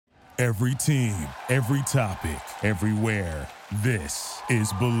Every team, every topic, everywhere. This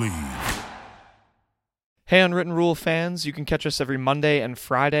is Believe. Hey, Unwritten Rule fans, you can catch us every Monday and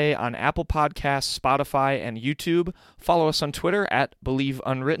Friday on Apple Podcasts, Spotify, and YouTube. Follow us on Twitter at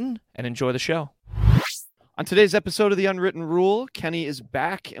BelieveUnwritten and enjoy the show. On today's episode of The Unwritten Rule, Kenny is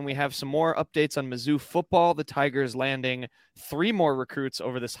back, and we have some more updates on Mizzou football. The Tigers landing 3 more recruits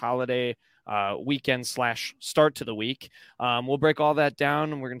over this holiday weekend / start to the week. We'll break all that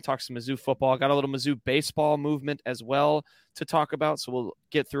down, and we're going to talk some Mizzou football. Got a little Mizzou baseball movement as well to talk about, so we'll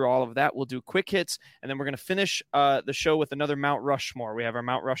get through all of that. We'll do quick hits, and then we're going to finish the show with another Mount Rushmore. We have our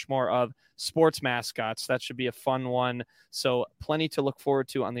Mount Rushmore of sports mascots. That should be a fun one, so plenty to look forward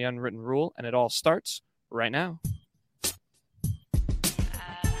to on The Unwritten Rule, and it all starts right now.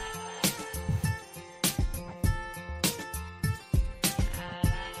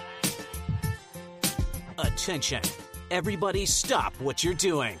 Attention. Everybody stop what you're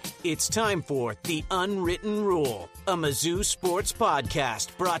doing. It's time for The Unwritten Rule, a Mizzou sports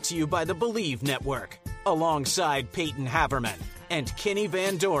podcast brought to you by the Believe Network, alongside Peyton Haverman and Kenny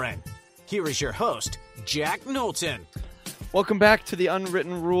Van Doren. Here is your host, Jack Knowlton. Welcome back to The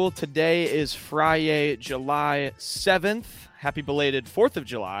Unwritten Rule. Today is Friday, July 7th. Happy belated 4th of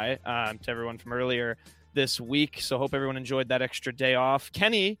July to everyone from earlier this week. So hope everyone enjoyed that extra day off.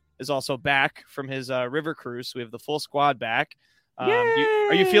 Kenny is also back from his river cruise. So we have the full squad back.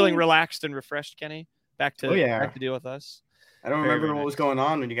 Are you feeling relaxed and refreshed, Kenny? Back to deal with us. I don't remember what was going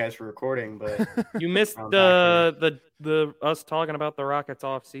on when you guys were recording, but you missed the us talking about the Rockets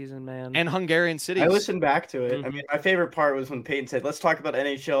off season, man, and Hungarian cities. I listened back to it. Mm-hmm. I mean, my favorite part was when Peyton said, "Let's talk about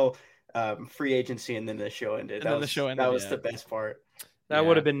NHL free agency," and then the show ended. That was the best part. That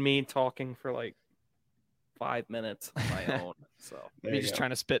would have been me talking for like 5 minutes on my own. So me just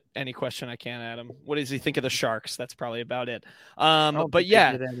trying to spit any question I can at him. What does he think of the Sharks? That's probably about it. But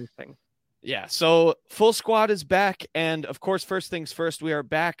yeah. Yeah, so full squad is back, and of course, first things first, we are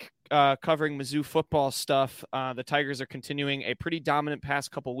back covering Mizzou football stuff. The Tigers are continuing a pretty dominant past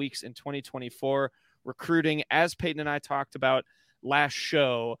couple weeks in 2024 recruiting. As Peyton and I talked about last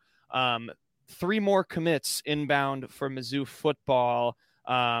show, 3 more commits inbound for Mizzou football.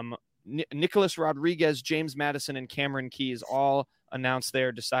 Nicholas Rodriguez, James Madison, and Cameron Keys all announced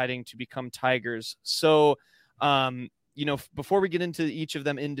they're deciding to become Tigers. So, before we get into each of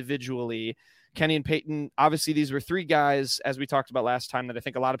them individually, Kenny and Peyton, obviously these were 3 guys, as we talked about last time, that I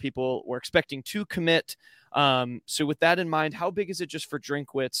think a lot of people were expecting to commit. So with that in mind, how big is it just for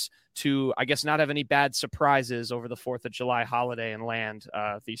Drinkwitz to, I guess, not have any bad surprises over the 4th of July holiday and land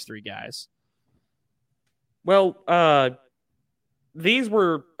these 3 guys? Well, these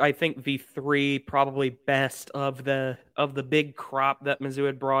were, I think, the 3 probably best of the big crop that Mizzou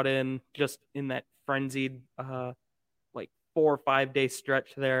had brought in just in that frenzied 4 or 5 day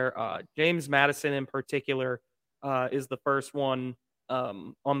stretch there. James Madison in particular is the first one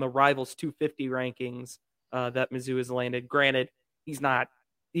on the Rivals 250 rankings that Mizzou has landed. Granted,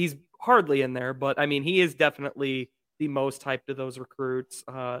 he's hardly in there, but I mean, he is definitely the most hyped of those recruits.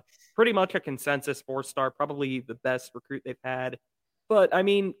 Pretty much a consensus 4-star, probably the best recruit they've had. But I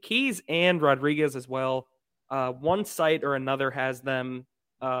mean, Keys and Rodriguez as well. One site or another has them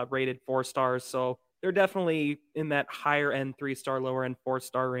rated 4 stars. So they're definitely in that higher end 3-star, lower end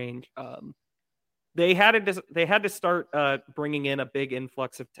 4-star range. They had to start bringing in a big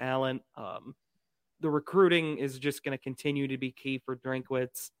influx of talent. The recruiting is just going to continue to be key for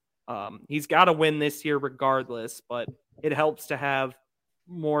Drinkwitz. He's got to win this year regardless, but it helps to have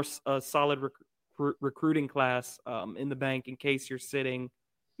more solid recruiting class in the bank in case you're sitting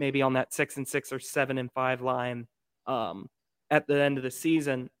maybe on that 6-6 or 7-5 line at the end of the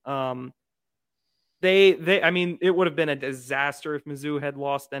season. I mean, it would have been a disaster if Mizzou had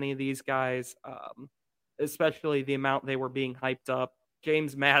lost any of these guys, especially the amount they were being hyped up.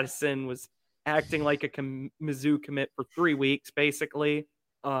 James Madison was acting like a Mizzou commit for 3 weeks, basically.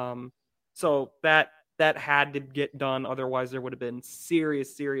 So that had to get done. Otherwise, there would have been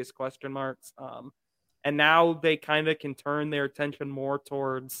serious question marks. And now they kind of can turn their attention more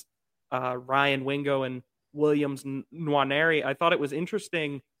towards Ryan Wingo and Williams Nwaneri. I thought it was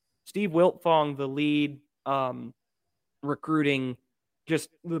interesting. Steve Wiltfong, the lead recruiting, just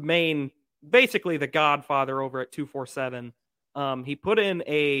basically the godfather over at 247. He put in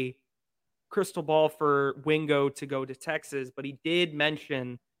a crystal ball for Wingo to go to Texas, but he did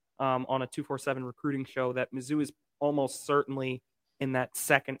mention on a 247 recruiting show that Mizzou is almost certainly in that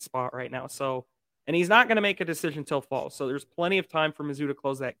 2nd spot right now. So, and he's not going to make a decision till fall. So there's plenty of time for Mizzou to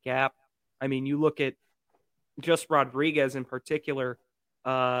close that gap. I mean, you look at just Rodriguez in particular.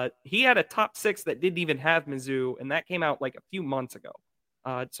 He had a top 6 that didn't even have Mizzou, and that came out like a few months ago.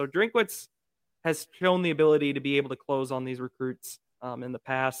 So Drinkwitz has shown the ability to be able to close on these recruits in the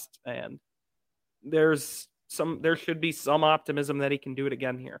past, and there should be some optimism that he can do it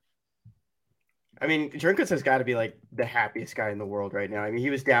again here. I mean, Drinkwitz has got to be like the happiest guy in the world right now. I mean, he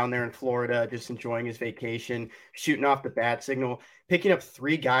was down there in Florida, just enjoying his vacation, shooting off the bat signal, picking up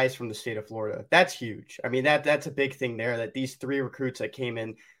 3 guys from the state of Florida. That's huge. I mean, that's a big thing there, that these 3 recruits that came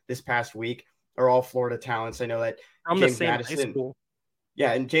in this past week are all Florida talents. I know that from James the same Madison, high school.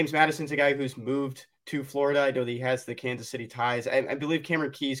 Yeah, and James Madison's a guy who's moved to Florida. I know that he has the Kansas City ties. I believe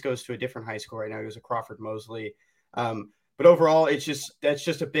Cameron Keys goes to a different high school right now. He goes to Crawford Mosley. But overall, that's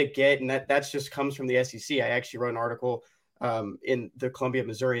just a big get, and that's just comes from the SEC. I actually wrote an article in the Columbia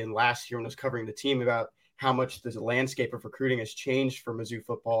Missourian last year when I was covering the team about how much the landscape of recruiting has changed for Mizzou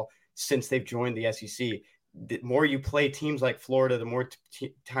football since they've joined the SEC. The more you play teams like Florida, the more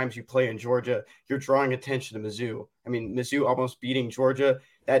times you play in Georgia, you're drawing attention to Mizzou. I mean, Mizzou almost beating Georgia,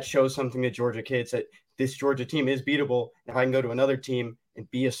 that shows something to Georgia kids, that this Georgia team is beatable. If I can go to another team and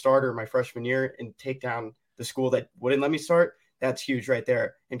be a starter my freshman year and take down the school that wouldn't let me start, that's huge right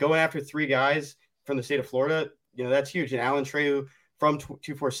there. And going after 3 guys from the state of Florida, that's huge. And Alan Trehu from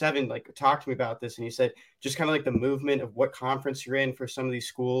 247 talked to me about this, and he said just kind of like the movement of what conference you're in for some of these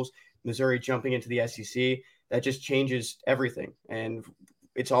schools, Missouri jumping into the SEC, that just changes everything. And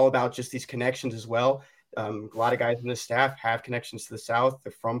it's all about just these connections as well. A lot of guys in the staff have connections to the South.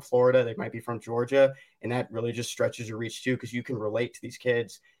 They're from Florida. They might be from Georgia. And that really just stretches your reach too, because you can relate to these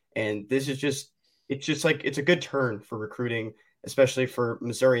kids. And this is it's a good turn for recruiting, especially for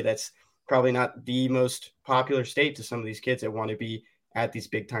Missouri. That's probably not the most popular state to some of these kids that want to be at these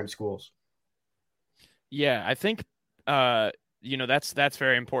big time schools. Yeah, I think, that's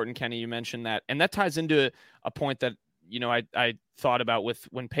very important, Kenny. You mentioned that. And that ties into a point that, I thought about with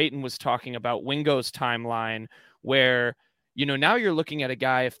when Peyton was talking about Wingo's timeline, where, now you're looking at a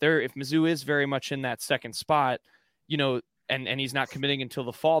guy, if Mizzou is very much in that second spot, and he's not committing until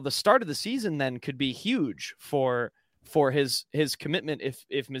the fall, the start of the season then could be huge for his commitment.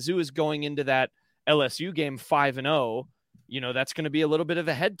 If Mizzou is going into that LSU game 5-0, that's going to be a little bit of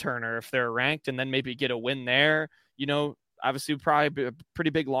a head turner if they're ranked, and then maybe get a win there. Obviously probably a pretty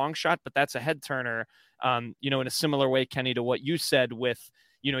big long shot, but that's a head turner. In a similar way, Kenny, to what you said with,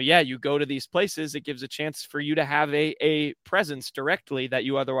 you go to these places, it gives a chance for you to have a presence directly that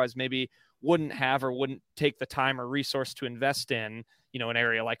you otherwise maybe wouldn't have or wouldn't take the time or resource to invest in, an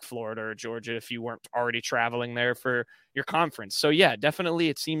area like Florida or Georgia if you weren't already traveling there for your conference. So yeah, definitely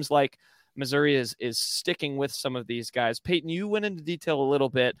it seems like Missouri is sticking with some of these guys. Peyton, you went into detail a little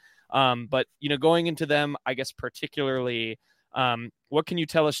bit, but going into them, I guess particularly, what can you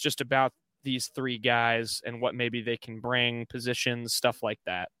tell us just about these 3 guys and what maybe they can bring, positions, stuff like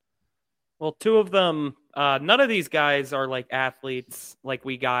that? Well, 2 of them, none of these guys are like athletes like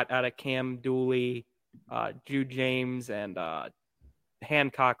we got out of Cam Dooley, Jude James, and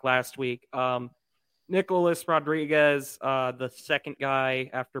Hancock last week. Nicholas Rodriguez, the second guy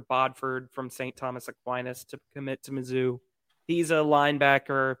after Bodford from St. Thomas Aquinas to commit to Mizzou. He's a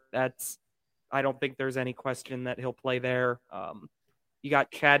linebacker. I don't think there's any question that he'll play there. You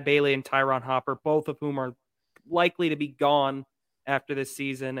got Chad Bailey and Tyron Hopper, both of whom are likely to be gone after this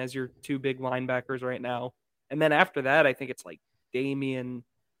season as your 2 big linebackers right now. And then after that, I think it's like Damian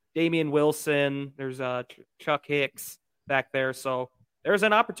Wilson. There's Chuck Hicks back there. So there's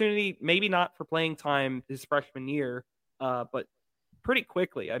an opportunity, maybe not for playing time his freshman year, but pretty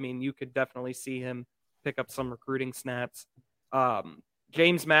quickly. I mean, you could definitely see him pick up some recruiting snaps.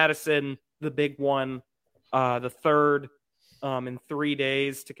 James Madison, the big one, the third in 3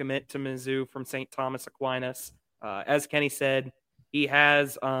 days to commit to Mizzou from St. Thomas Aquinas. As Kenny said, he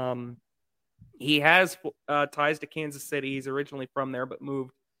has ties to Kansas City. He's originally from there, but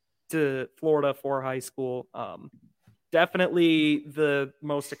moved to Florida for high school. Definitely the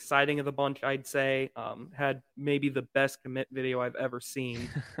most exciting of the bunch, I'd say. Had maybe the best commit video I've ever seen.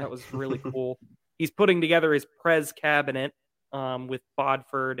 That was really cool. He's putting together his Prez cabinet with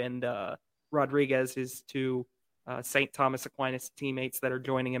Bodford and Rodriguez, his 2 St. Thomas Aquinas teammates that are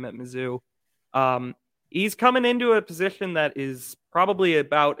joining him at Mizzou. He's coming into a position that is probably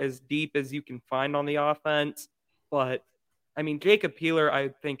about as deep as you can find on the offense. But, I mean, Jacob Peeler, I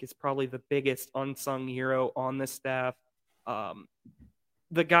think, is probably the biggest unsung hero on the staff.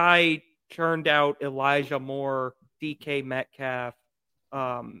 The guy churned out Elijah Moore, DK Metcalf,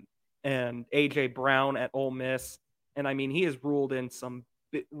 and A.J. Brown at Ole Miss. And, I mean, he has reeled in some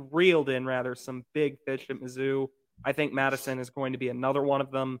big fish at Mizzou. I think Madison is going to be another one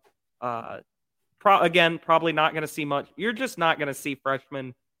of them. Probably not going to see much. You're just not going to see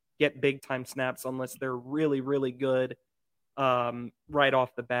freshmen get big-time snaps unless they're really, really good. right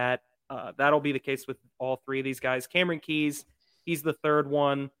off the bat. That'll be the case with all three of these guys. Cameron Keys, he's the third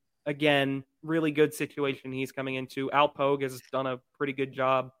one. Again, really good situation he's coming into. Al Pogue has done a pretty good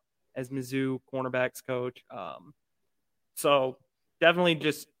job as Mizzou cornerbacks coach. So definitely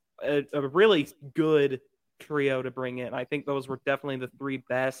just a really good trio to bring in. I think those were definitely the three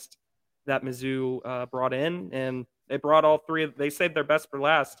best that Mizzou brought in, and they brought all three. They saved their best for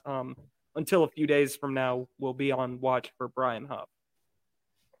last. Until a few days from now, we'll be on watch for Brian Huff.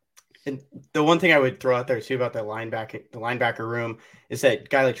 And the one thing I would throw out there too about the linebacker room is that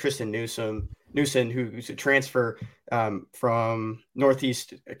guy like Tristan Newsom, who's a transfer from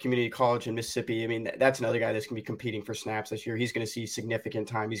Northeast Community College in Mississippi. I mean, that's another guy that's going to be competing for snaps this year. He's going to see significant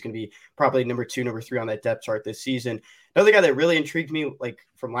time. He's going to be probably number 2, number 3 on that depth chart this season. Another guy that really intrigued me, like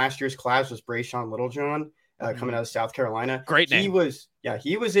from last year's class, was Brayshawn Littlejohn, coming out of South Carolina. Great name. He was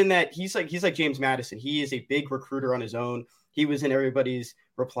in that. He's like James Madison. He is a big recruiter on his own. He was in everybody's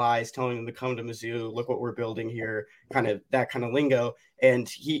replies telling them to come to Mizzou, look what we're building here, kind of that kind of lingo. And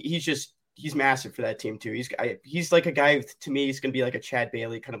he's massive for that team too. He's like a guy, to me, he's going to be like a Chad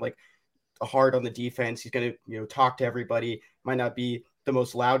Bailey, kind of like a hard on the defense. He's going to, talk to everybody. Might not be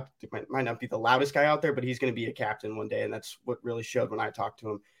the loudest guy out there, but he's going to be a captain one day. And that's what really showed when I talked to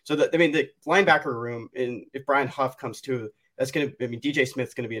him. So the linebacker room, and if Brian Huff comes too, DJ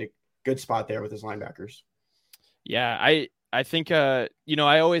Smith's going to be in a good spot there with his linebackers. Yeah. I think, I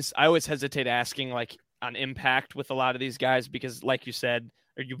always hesitate asking like on impact with a lot of these guys, because like you said,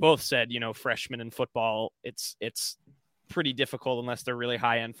 or you both said, freshmen in football, it's pretty difficult unless they're really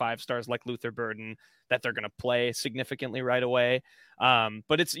high end 5 stars like Luther Burden that they're going to play significantly right away.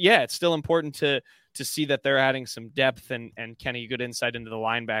 But it's still important to see that they're adding some depth and Kenny, good insight into the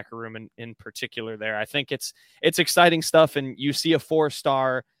linebacker room in particular there. I think it's exciting stuff. And you see a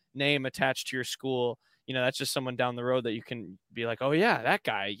 4-star name attached to your school, that's just someone down the road that you can be like, oh yeah, that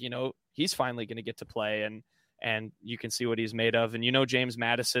guy, he's finally going to get to play and you can see what he's made of. And, James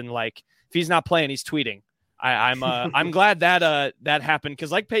Madison, like if he's not playing, he's tweeting. I'm glad that happened.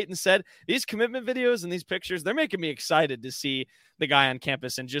 Cause like Peyton said, these commitment videos and these pictures, they're making me excited to see the guy on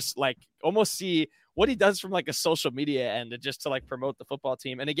campus and just like almost see what he does from like a social media end and just to like promote the football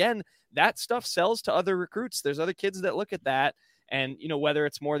team. And again, that stuff sells to other recruits. There's other kids that look at that. And, whether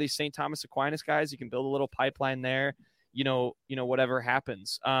it's more of these St. Thomas Aquinas guys, you can build a little pipeline there, whatever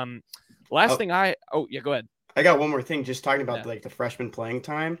happens. Go ahead. I got one more thing, just talking about like the freshman playing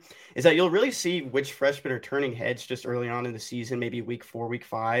time, is that you'll really see which freshmen are turning heads just early on in the season, maybe week 4, week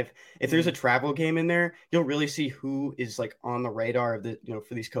 5. If there's a travel game in there, you'll really see who is like on the radar of the,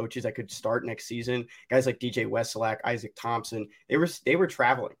 for these coaches that could start next season. Guys like DJ Wesselak, Isaac Thompson, they were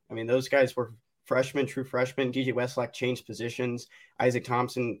traveling. I mean, those guys were true freshmen. DJ Wesselak changed positions. Isaac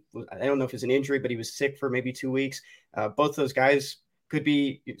Thompson, I don't know if it's an injury, but he was sick for maybe 2 weeks. Both those guys could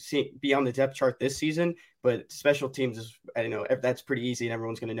be on the depth chart this season, but special teams is, I don't know, that's pretty easy and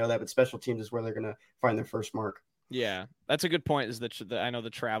everyone's going to know that, but special teams is where they're going to find their first mark. Yeah, that's a good point. Is that I know the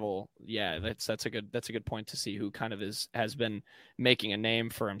travel. Yeah, that's a good point to see who kind of has been making a name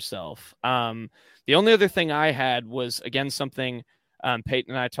for himself. The only other thing I had was, again, something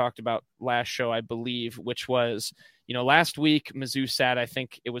Peyton and I talked about last show, I believe, which was, last week Mizzou sat, I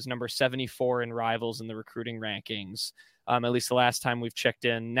think it was number 74 in Rivals in the recruiting rankings. At least the last time we've checked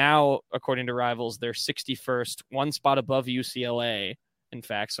in. Now, according to Rivals, they're 61st, one spot above UCLA. In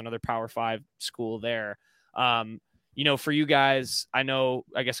fact, so another Power 5 school there. For you guys, I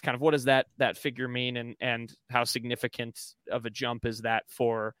guess kind of what does that figure mean and how significant of a jump is that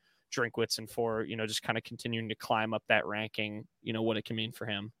for Drinkwitz and for, just kind of continuing to climb up that ranking, what it can mean for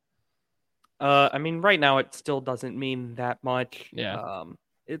him? Right now it still doesn't mean that much. Yeah.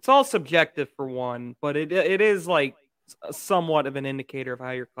 It's all subjective for one, but it is like somewhat of an indicator of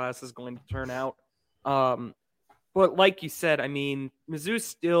how your class is going to turn out. But like you said, Mizzou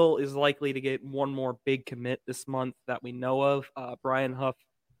still is likely to get one more big commit this month that we know of. Brian Huff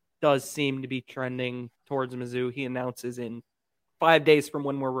does seem to be trending towards Mizzou. He announces in 5 days from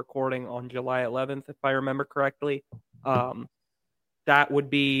when we're recording on July 11th, if I remember correctly. That would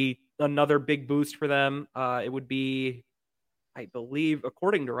be another big boost for them. It would be, I believe,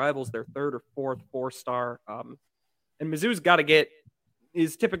 according to Rivals, their 3rd or 4th 4-star. And Mizzou's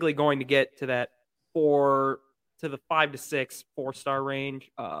is typically going to get to that 4 to the 5 to 6 4-star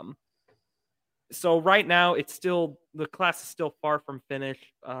range. So right now the class is still far from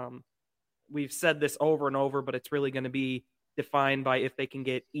finished. We've said this over and over, but it's really going to be defined by if they can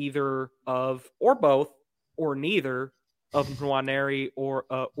get either of, or both, or neither of Nwaneri or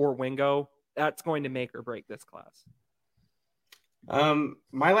Wingo. That's going to make or break this class.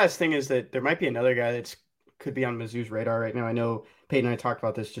 My last thing is that there might be another guy that's could be on Mizzou's radar right now. I know Peyton and I talked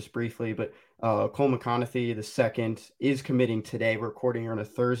about this just briefly, but Cole McConaughey, the second, is committing today. We're recording here on a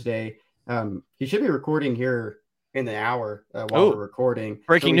Thursday. He should be recording here in the hour while we're recording.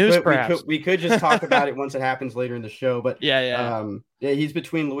 Breaking news, perhaps. We could just talk about it once it happens later in the show. But yeah, he's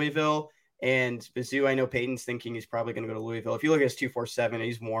between Louisville and Mizzou. I know Peyton's thinking he's probably going to go to Louisville. If you look at his 247,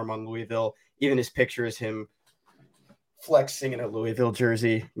 he's warm on Louisville. Even his picture is him flexing in a Louisville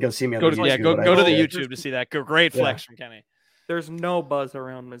jersey. Go see me on go to the YouTube to see that. Great flex from Kenny. There's no buzz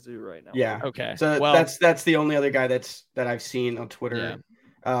around Mizzou right now. Yeah. Okay. So that's the only other guy that I've seen on Twitter.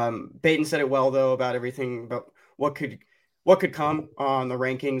 Yeah. Peyton said it well though about everything about what could come on the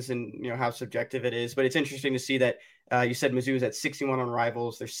rankings and how subjective it is. But it's interesting to see that you said Mizzou is at 61 on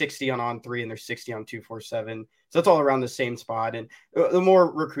Rivals. They're 60 on 3 and they're 60 on 247. So that's all around the same spot. And the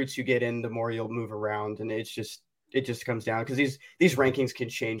more recruits you get in, the more you'll move around. And it just comes down because these rankings can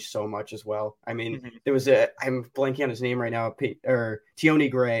change so much as well. I mean, there was I'm blanking on his name right now, Tioni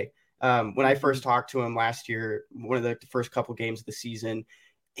Gray. When I first talked to him last year, one of the first couple games of the season,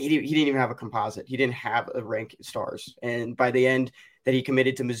 he didn't even have a composite. He didn't have a rank stars. And by the end that he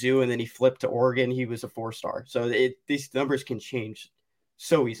committed to Mizzou and then he flipped to Oregon, he was a 4-star. So these numbers can change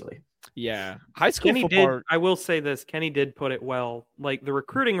so easily. Yeah. High school football. I will say this. Kenny did put it well. Like the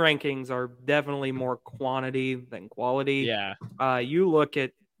recruiting rankings are definitely more quantity than quality. Yeah. You look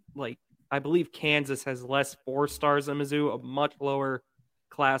at I believe Kansas has less 4-stars than Mizzou, a much lower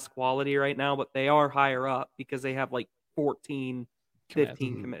class quality right now, but they are higher up because they have 14,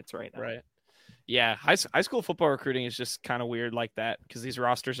 15 commits right now. Right. Yeah. High school football recruiting is just kind of weird like that because these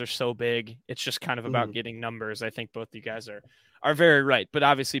rosters are so big. It's just kind of about getting numbers. I think both you guys are very right. But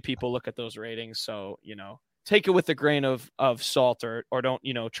obviously people look at those ratings. So, take it with a grain of salt or don't,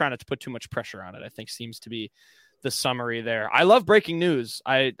 try not to put too much pressure on it, I think seems to be the summary there. I love breaking news.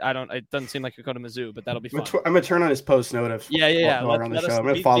 It doesn't seem like you go to Mizzou, but that'll be fun. I'm going to turn on his post note of yeah. I'm going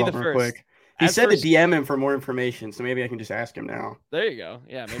to follow up real quick. He said to DM him for more information, so maybe I can just ask him now. There you go.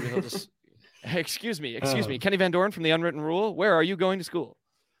 Yeah, maybe he'll just excuse me. Kenny Van Doren from the Unwritten Rule. Where are you going to school?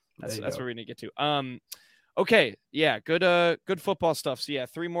 That's where we need to get to. Okay, yeah, good football stuff. So yeah,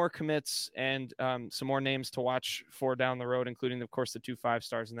 3 more commits and some more names to watch for down the road, including of course the 2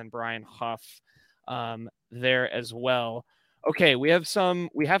 5-stars and then Brian Huff there as well. Okay, we have some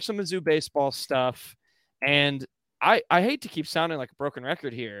Mizzou baseball stuff, and I hate to keep sounding like a broken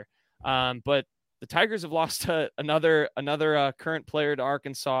record here, but the Tigers have lost another current player to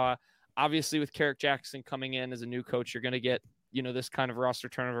Arkansas. Obviously, with Carrick Jackson coming in as a new coach, you're going to get this kind of roster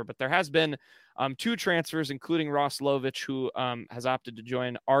turnover. But there has been 2 transfers, including Ross Lovich, who has opted to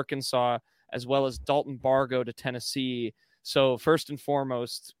join Arkansas, as well as Dalton Bargo to Tennessee. So first and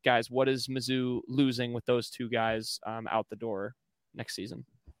foremost, guys, what is Mizzou losing with those 2 guys out the door next season?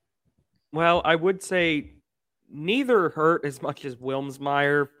 Well, I would say neither hurt as much as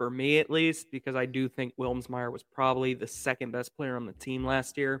Wilmsmeyer, for me at least, because I do think Wilmsmeyer was probably the second best player on the team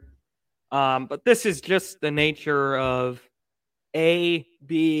last year. But this is just the nature of A,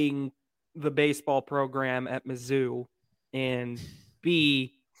 being the baseball program at Mizzou, and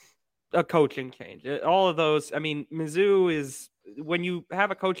B, a coaching change. All of those, I mean, Mizzou is, when you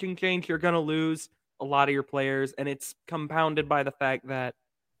have a coaching change, you're going to lose a lot of your players, and it's compounded by the fact that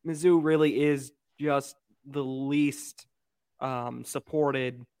Mizzou really is just the least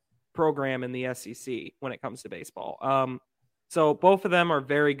supported program in the SEC when it comes to baseball. So both of them are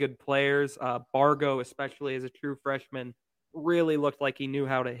very good players. Bargo, especially as a true freshman, really looked like he knew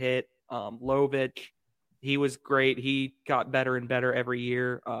how to hit. Lovich, he was great. He got better and better every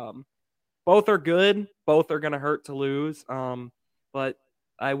year. Both are good. Both are going to hurt to lose. But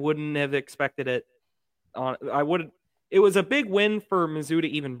I wouldn't have expected it. It was a big win for Mizzou to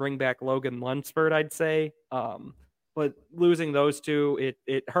even bring back Logan Lunsford, I'd say. But losing those 2,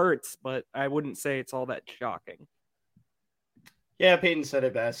 it hurts, but I wouldn't say it's all that shocking. Yeah, Peyton said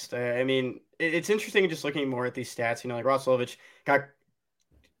it best. I mean, it's interesting just looking more at these stats. Like Ross Lovich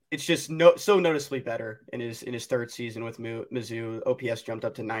it's just so noticeably better in his third season with Mizzou. OPS jumped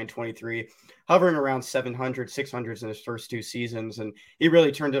up to 923, hovering around 700, 600s in his first 2 seasons, and he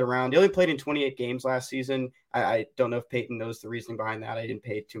really turned it around. He only played in 28 games last season. I don't know if Peyton knows the reasoning behind that. I didn't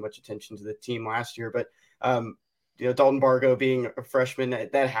pay too much attention to the team last year, but Dalton Bargo being a freshman,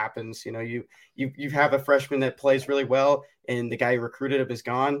 that happens. You have a freshman that plays really well, and the guy who recruited him is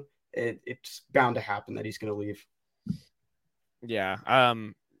gone. It's bound to happen that he's going to leave. Yeah.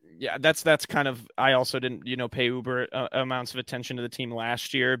 Yeah, that's kind of, I also didn't, pay uber amounts of attention to the team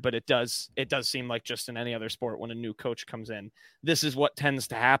last year, but it does seem like just in any other sport, when a new coach comes in, this is what tends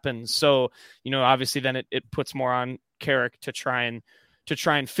to happen. So, obviously then it puts more on Carrick to try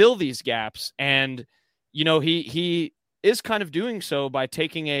and fill these gaps. And he is kind of doing so by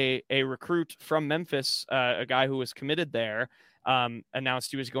taking a recruit from Memphis, a guy who was committed there,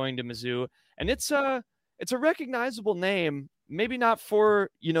 announced he was going to Mizzou. And it's a recognizable name, maybe not for,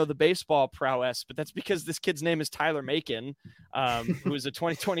 the baseball prowess, but that's because this kid's name is Tyler Macon, who is a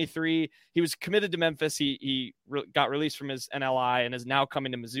 2023. He was committed to Memphis. He got released from his NLI and is now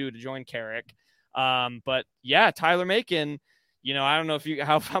coming to Mizzou to join Carrick. But yeah, Tyler Macon, I don't know if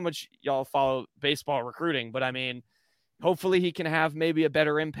how much y'all follow baseball recruiting, but I mean, hopefully he can have maybe a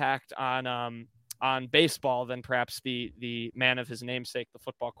better impact on baseball than perhaps the man of his namesake, the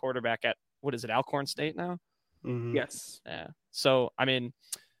football quarterback at, what is it, Alcorn State now? Mm-hmm. Yes. Yeah. So, I mean,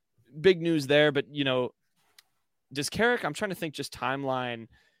 big news there, but, does Carrick, I'm trying to think just timeline,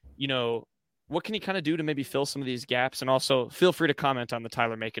 what can he kind of do to maybe fill some of these gaps? And also feel free to comment on the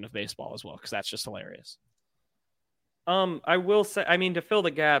Tyler Macon of baseball as well, because that's just hilarious. I will say, to fill the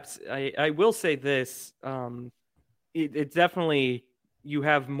gaps, I will say this, it's definitely, you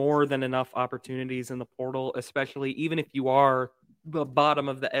have more than enough opportunities in the portal, especially even if you are the bottom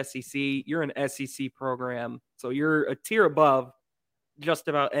of the SEC, you're an SEC program. So you're a tier above just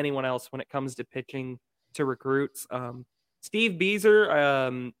about anyone else when it comes to pitching to recruits. Steve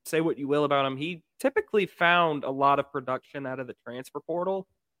Beazer, say what you will about him, he typically found a lot of production out of the transfer portal.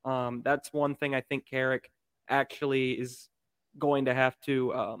 That's one thing I think Carrick actually is going to have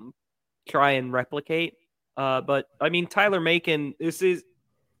to try and replicate. But I mean, Tyler Macon,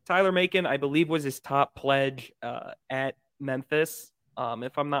 I believe, was his top pledge at Memphis,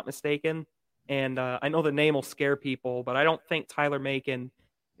 if I'm not mistaken. And I know the name will scare people, but I don't think Tyler Macon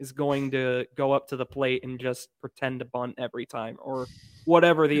is going to go up to the plate and just pretend to bunt every time, or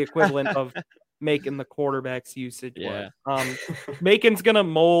whatever the equivalent of making the quarterback's usage was. Macon's going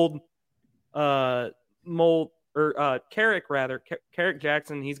to Carrick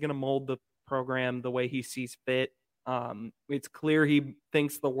Jackson, he's going to mold the program the way he sees fit. It's clear he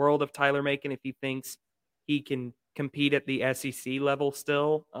thinks the world of Tyler Macon if he thinks he can compete at the SEC level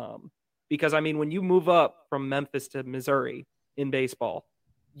still. Because, I mean, when you move up from Memphis to Missouri in baseball,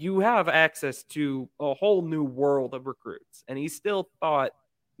 you have access to a whole new world of recruits. And he still thought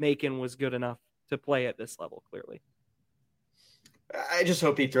Macon was good enough to play at this level, clearly. I just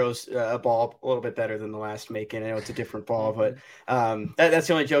hope he throws a ball a little bit better than the last Macon. I know it's a different ball, but that's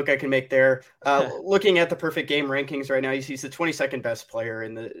the only joke I can make there. Looking at the perfect game rankings right now, he's the 22nd best player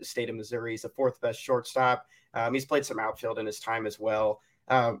in the state of Missouri. He's the 4th best shortstop. He's played some outfield in his time as well.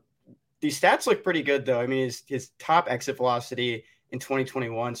 These stats look pretty good, though. I mean, his top exit velocity in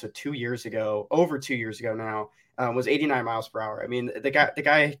 2021, so over 2 years ago now, was 89 miles per hour. I mean, the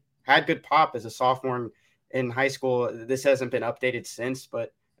guy had good pop as a sophomore in high school. This hasn't been updated since,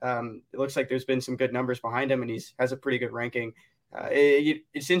 but it looks like there's been some good numbers behind him, and has a pretty good ranking.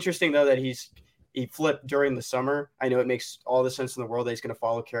 It's interesting, though, that he flipped during the summer. I know it makes all the sense in the world that he's going to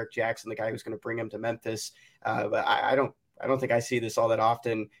follow Carrick Jackson, the guy who's going to bring him to Memphis. But I don't think I see this all that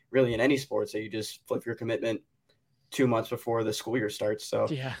often, really, in any sports, that you just flip your commitment 2 months before the school year starts. So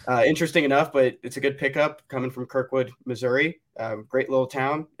interesting enough, but it's a good pickup coming from Kirkwood, Missouri. Great little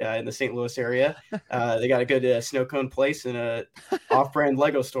town in the St. Louis area. They got a good snow cone place and a off-brand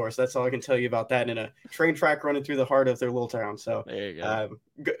Lego store. So that's all I can tell you about that. And a train track running through the heart of their little town. So there you go.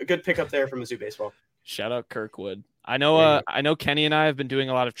 Good pickup there from Mizzou baseball. Shout out Kirkwood. I know Kenny and I have been doing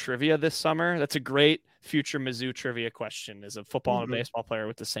a lot of trivia this summer. That's a great future Mizzou trivia question. Is a football and a baseball player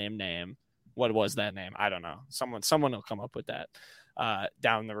with the same name? What was that name? I don't know. Someone will come up with that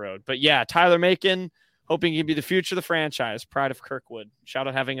down the road. But yeah, Tyler Macon, hoping he'd be the future of the franchise. Pride of Kirkwood. Shout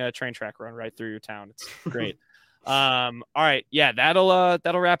out having a train track run right through your town. It's great. All right. Yeah,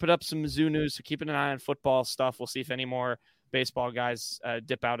 that'll wrap it up. Some Mizzou news. So keeping an eye on football stuff. We'll see if any more baseball guys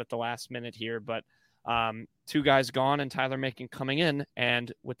dip out at the last minute here. But 2 guys gone and Tyler Macon coming in.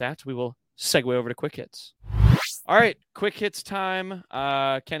 And with that, we will segue over to quick hits. All right, quick hits time.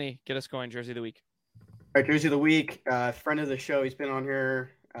 Kenny, get us going. Jersey of the week. All right, Jersey of the week. Friend of the show. He's been on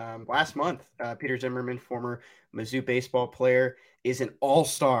here last month. Peter Zimmermann, former Mizzou baseball player, is an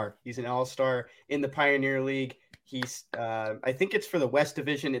all-star. He's an all-star in the Pioneer League. He's, I think it's for the West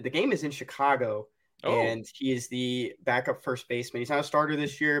Division. The game is in Chicago, and he is the backup first baseman. He's not a starter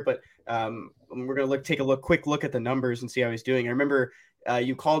this year, but we're going to take a quick look at the numbers and see how he's doing. I remember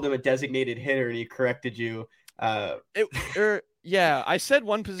you called him a designated hitter, and he corrected you. I said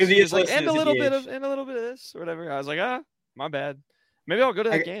one position is like, and a little bit of this or whatever. I was like, my bad. Maybe I'll go to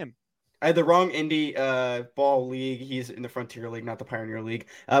that game. I had the wrong Indy ball league. He's in the Frontier League, not the Pioneer League.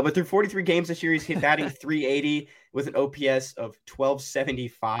 But through 43 games this year, he's batting 380 with an OPS of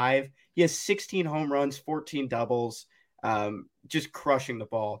 1275. He has 16 home runs, 14 doubles. just crushing the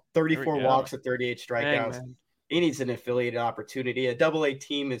ball. 34 walks at 38 strikeouts. Dang, he needs an affiliated opportunity. A Double-A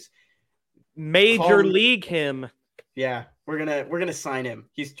team is major league him. Yeah, we're gonna sign him.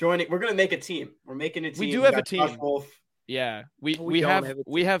 He's joining. We're gonna make a team. We're making a team. We do have a team. Josh Wolf. Yeah, we have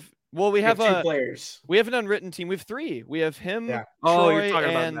 2 players. We have an unwritten team. We have 3. We have him, yeah. Troy, you're talking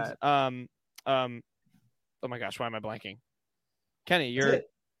and about that. Oh my gosh, why am I blanking? Kenny,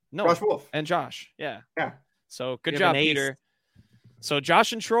 Josh Wolf and Josh. Yeah. Yeah. So good job, Peter. So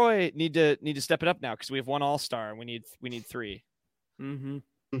Josh and Troy need to step it up now because we have 1 all-star and we need 3. Mm-hmm.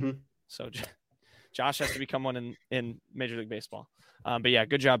 Mm-hmm. So Josh has to become one in Major League Baseball. But yeah,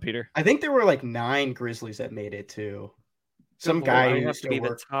 good job, Peter. I think there were like 9 Grizzlies that made it too. Some guy who used to be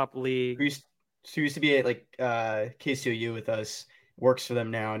the top league. Who used to be at like KCOU with us, works for them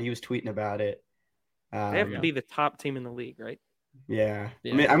now, and he was tweeting about it. They have to be the top team in the league, right? Yeah.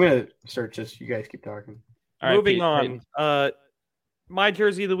 I mean, I'm gonna search this. You guys keep talking. All right, moving on. My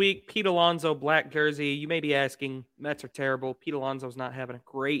jersey of the week, Pete Alonso, black jersey. You may be asking, Mets are terrible. Pete Alonso's not having a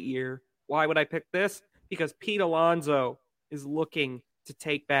great year. Why would I pick this? Because Pete Alonso is looking to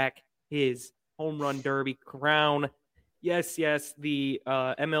take back his home run derby crown. Yes, the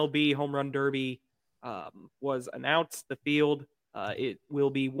MLB home run derby was announced. The field, it will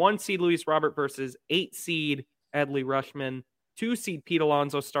be 1 seed Luis Robert versus 8 seed Adley Rutschman. 2 seed Pete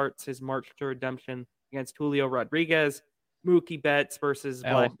Alonso starts his march to redemption against Julio Rodriguez. Mookie Betts versus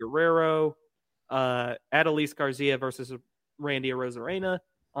Vlad Guerrero. Adolis Garcia versus Randy Arozarena.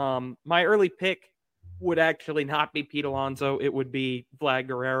 My early pick would actually not be Pete Alonso. It would be Vlad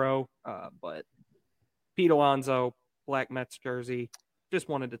Guerrero. But Pete Alonso, black Mets jersey. Just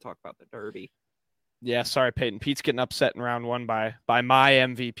wanted to talk about the Derby. Yeah, sorry, Peyton. Pete's getting upset in round 1 by my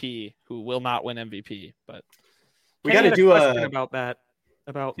MVP, who will not win MVP. But we got to do a question about that,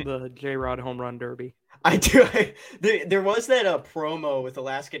 about the J-Rod home run derby. I do. There was that promo with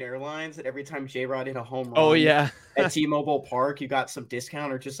Alaskan Airlines that every time J-Rod hit a home run. Oh yeah, at T-Mobile Park, you got some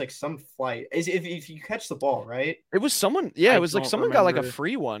discount or just like some flight. If you catch the ball, right? It was someone. Yeah, it was like someone got like a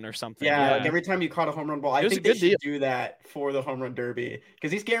free one or something. Yeah, like every time you caught a home run ball, I think they should do that for the home run derby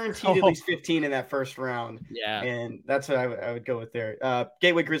because he's guaranteed at least 15 in that first round. Yeah, and that's what I would go with there.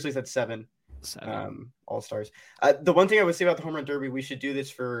 Gateway Grizzlies at 7. All-stars. The one thing I would say about the home run derby, we should do this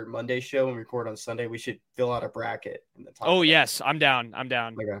for Monday's show and record on Sunday. We should fill out a bracket in the top. Oh yes, I'm down.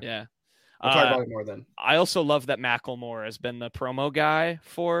 Okay. Yeah, we'll talk about it more then. I also love that Macklemore has been the promo guy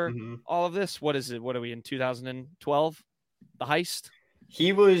for all of this. What is it? What are we in 2012? The heist.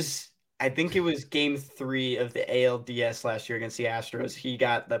 He was. I think it was Game 3 of the ALDS last year against the Astros. He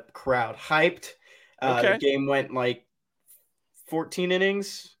got the crowd hyped. The game went like 14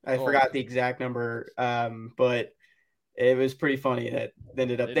 innings. I forgot the exact number, but it was pretty funny that they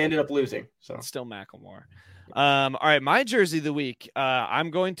ended up losing. So it's still Macklemore. All right, my jersey of the week.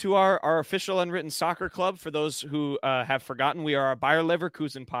 I'm going to our official unwritten soccer club. For those who have forgotten, we are a Bayer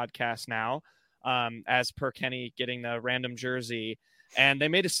Leverkusen podcast now. As per Kenny getting the random jersey, and they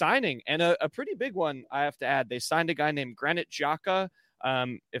made a signing and a pretty big one. I have to add, they signed a guy named Granit Xhaka.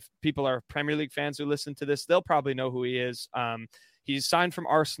 If people are Premier League fans who listen to this, they'll probably know who he is. He's signed from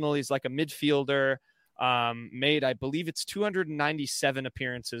Arsenal. He's like a midfielder, made, I believe it's 297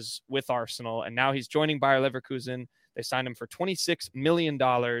 appearances with Arsenal. And now he's joining Bayer Leverkusen. They signed him for $26 million,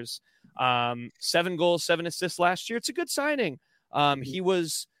 7 goals, 7 assists last year. It's a good signing. He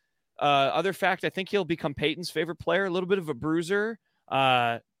was, other fact, I think he'll become Peyton's favorite player, a little bit of a bruiser.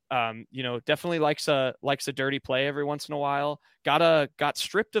 Definitely likes a dirty play every once in a while. Got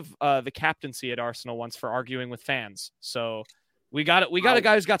stripped of the captaincy at Arsenal once for arguing with fans. So we got a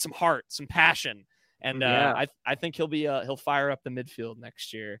guy who's got some heart, some passion, and I think he'll fire up the midfield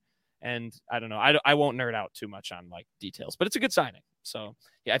next year. And I don't know, I won't nerd out too much on like details, but it's a good signing. So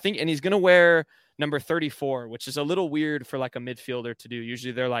yeah, I think, and he's gonna wear number 34, which is a little weird for like a midfielder to do.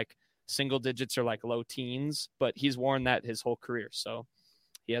 Usually they're like single digits or like low teens, but he's worn that his whole career. So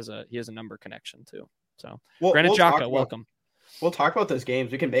he has a number connection too. So Granit Xhaka, welcome. We'll talk about those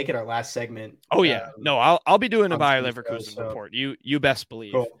games. We can make it our last segment. Oh yeah, no, I'll be doing a Bayer Leverkusen report. You best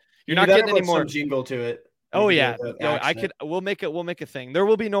believe. Cool. You're not getting any more some jingle to it. Oh yeah, no, We'll make a thing. There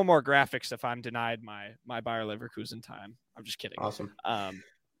will be no more graphics if I'm denied my Bayer Leverkusen time. I'm just kidding. Awesome.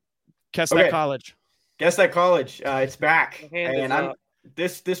 Guess that college. It's back, and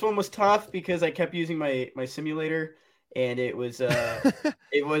this one was tough because I kept using my simulator, and it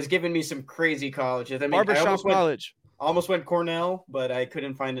was giving me some crazy colleges. I mean, Barbershop college. Almost went Cornell, but I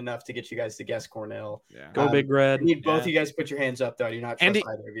couldn't find enough to get you guys to guess Cornell. Yeah. Go Big Red. I need both of you guys to put your hands up, though. I do not trust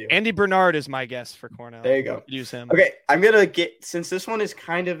either of you. Andy Bernard is my guess for Cornell. There you go. Use him. Okay, I'm going to get, since this one is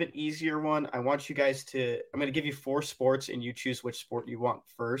kind of an easier one, I'm going to give you 4 sports and you choose which sport you want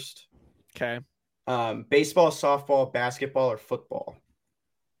first. Okay. Baseball, softball, basketball, or football?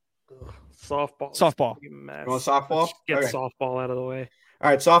 Softball. Softball. You want softball? Let's get softball out of the way.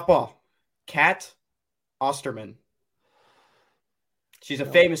 All right, softball. Kat Osterman. She's a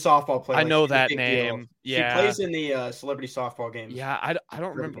famous softball player. I know that name. Deal. Yeah. She plays in the celebrity softball games. Yeah, I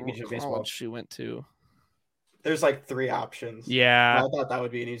don't remember what baseball. college she went to. There's like 3 options. Yeah. I thought that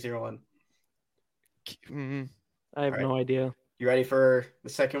would be an easier one. Mm-hmm. I have no idea. You ready for the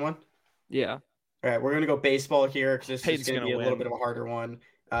second one? Yeah. All right, we're going to go baseball here because this Peyton's is going to be a little bit of a harder one.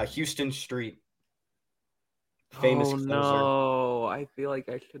 Houston Street. Famous closer. No, I feel like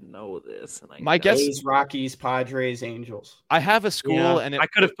I should know this. And My guess is Rockies, Padres, Angels. I have a school and I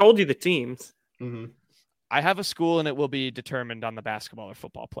could have told you the teams. Mm-hmm. I have a school and it will be determined on the basketball or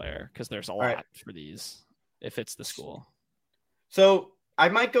football player because there's a lot for these if it's the school. So I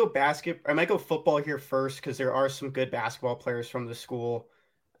might go football here first because there are some good basketball players from the school.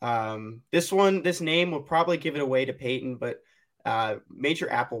 This name will probably give it away to Peyton, but Major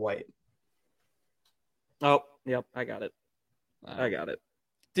Applewhite. Oh, yep, I got it.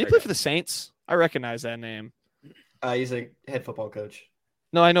 Did he play for the Saints? I recognize that name. He's a head football coach.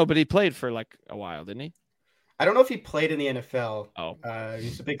 No, I know, but he played for like a while, didn't he? I don't know if he played in the NFL. Oh,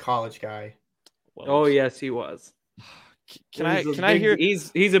 he's a big college guy. Well, oh yes, he was. Can I hear?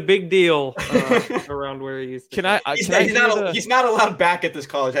 He's a big deal around where he used to. He's not allowed back at this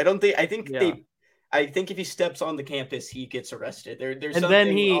college. I think if he steps on the campus, he gets arrested. There's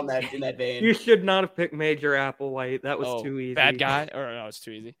something in that vein. You should not have picked Major Applewhite. That was too easy. Bad guy, or no, it's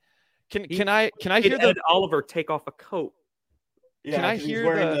too easy. Can I hear Ed Oliver take off a coat? Yeah, can I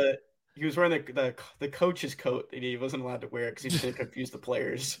hear he was wearing the coach's coat that he wasn't allowed to wear because he was going to confuse the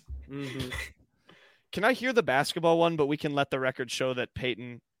players. Mm-hmm. Can I hear the basketball one? But we can let the record show that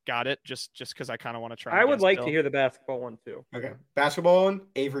Peyton got it just because I kind of want to try. I would like to hear the basketball one too. Okay, basketball one,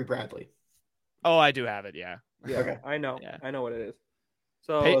 Avery Bradley. Oh, I do have it. Yeah. Okay. I know. Yeah. I know what it is.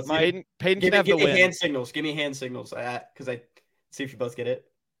 So Peyton can have the win. Hand signals. Give me hand signals. Because I see if you both get it.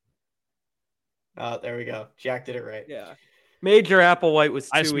 There we go. Jack did it right. Yeah. Major Applewhite was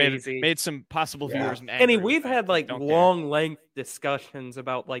too easy. Made some possible viewers angry. Kenny, we've had like long length discussions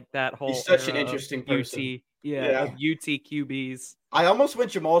about like that whole. He's such an interesting person. Of UT QBs. I almost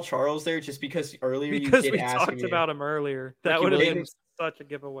went Jamal Charles there just because earlier we talked about him earlier. That would have been such a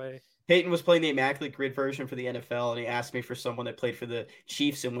giveaway. Peyton was playing the Immaculate Grid version for the NFL, and he asked me for someone that played for the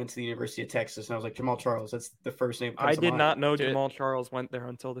Chiefs and went to the University of Texas. And I was like, Jamal Charles. That's the first name. I did not know Jamal Charles went there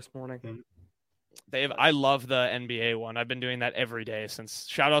until this morning. Mm-hmm. I love the NBA one. I've been doing that every day since.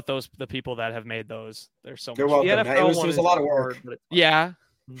 Shout out the people that have made those. They're so. You're welcome. It was a lot of work. Yeah.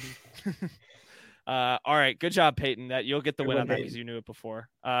 All right. Good job, Peyton. That you'll get the win on that because you knew it before.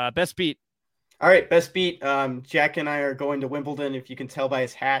 Best beat. All right, best beat. Jack and I are going to Wimbledon. If you can tell by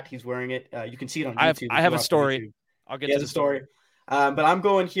his hat, he's wearing it. You can see it on YouTube. I have a story. I'll get to the story. But I'm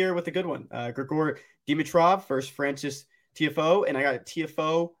going here with a good one. Grigor Dimitrov versus Francis Tiafoe, and I got a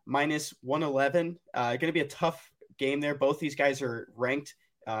Tiafoe minus 111. Going to be a tough game there. Both these guys are ranked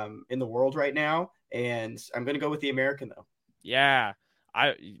in the world right now, and I'm going to go with the American though. Yeah.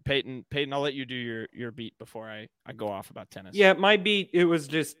 Peyton, I'll let you do your beat before I go off about tennis. Yeah, my beat, it's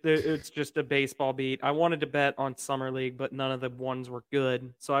just a baseball beat. I wanted to bet on Summer League, but none of the ones were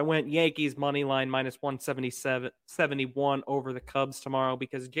good. So I went Yankees money line minus 171 over the Cubs tomorrow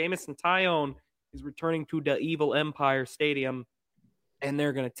because Jamison Tyone is returning to the Evil Empire Stadium, and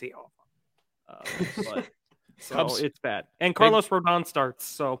they're going to tee off. So it's bad. And Carlos Rodon starts,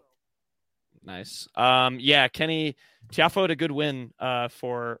 so. Nice. Yeah, Kenny Tiafoe had a good win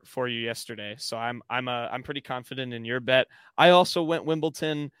for you yesterday. So I'm pretty confident in your bet. I also went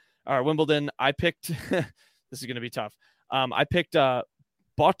Wimbledon. I picked this is going to be tough. I picked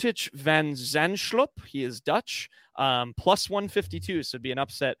Botic van Zandsloop. He is Dutch. Plus 152, so it'd be an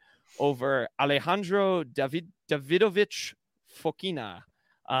upset over Alejandro Davidovich Fokina.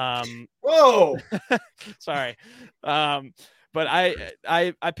 Whoa. Sorry. But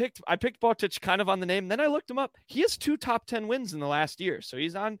I picked Botic kind of on the name. Then I looked him up. He has 2 top 10 wins in the last year, so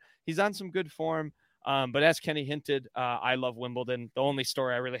he's on some good form. But as Kenny hinted, I love Wimbledon. The only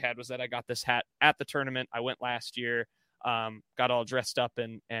story I really had was that I got this hat at the tournament. I went last year, got all dressed up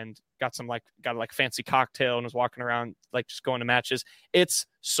and got a fancy cocktail and was walking around like just going to matches. It's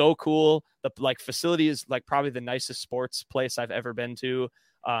so cool. The facility is like probably the nicest sports place I've ever been to.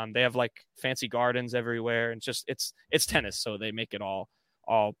 They have like fancy gardens everywhere, and just it's tennis, so they make it all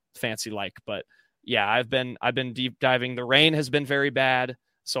fancy like. But yeah, I've been deep diving. The rain has been very bad,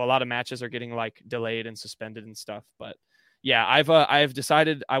 so a lot of matches are getting like delayed and suspended and stuff. But yeah, I've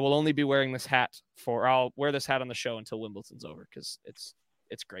decided I will only be wearing this hat I'll wear this hat on the show until Wimbledon's over, because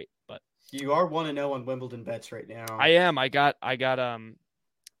it's great. But you are 1-0 on Wimbledon bets right now. I am. I got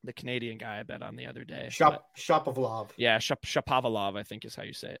the Canadian guy I bet on the other day. Shapovalov. Yeah, Shapovalov, I think is how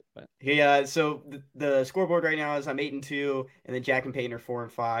you say it. But yeah, so the scoreboard right now is I'm 8-2, and then Jack and Peyton are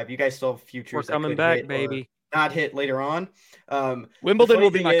 4-5. You guys still have futures. We're coming back, baby. Not hit later on. Wimbledon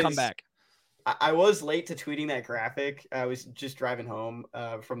will be my comeback. I was late to tweeting that graphic. I was just driving home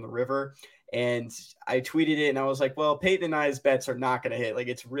from the river, and I tweeted it, and I was like, well, Peyton and I's bets are not going to hit. Like,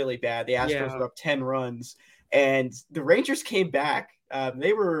 it's really bad. The Astros were up 10 runs, and the Rangers came back.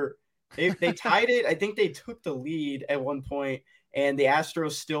 They tied it. I think they took the lead at one point, and the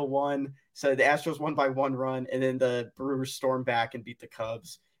Astros still won. So the Astros won by 1 run, and then the Brewers stormed back and beat the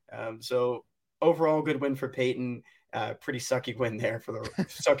Cubs. So overall, good win for Peyton. Pretty sucky win there for the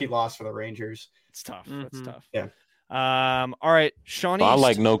sucky loss for the Rangers. It's tough. It's tough. Yeah. All right, Shawnee. I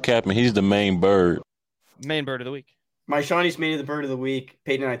like no capping. He's the main bird. Main bird of the week. My Shawnee's made the bird of the week.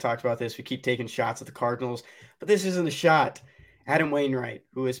 Peyton and I talked about this. We keep taking shots at the Cardinals, but this isn't a shot. Adam Wainwright,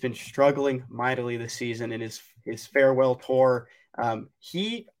 who has been struggling mightily this season in his farewell tour,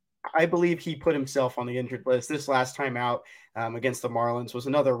 I believe he put himself on the injured list. This last time out against the Marlins was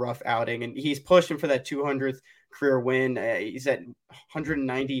another rough outing, and he's pushing for that 200th career win. He's at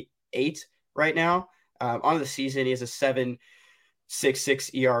 198 right now. On the season, he has a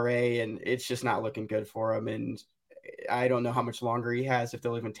 7.66 ERA, and it's just not looking good for him. And I don't know how much longer he has, if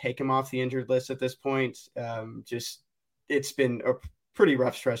they'll even take him off the injured list at this point. It's been a pretty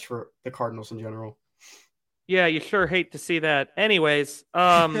rough stretch for the Cardinals in general. Yeah, you sure hate to see that. Anyways,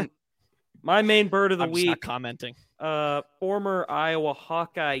 my main bird of the week. Not commenting. Former Iowa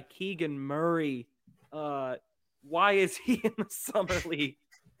Hawkeye Keegan Murray. Why is he in the summer league?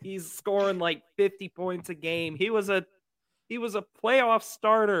 He's scoring like 50 points a game. He was a playoff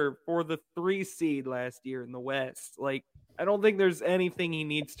starter for the 3 seed last year in the West. Like, I don't think there's anything he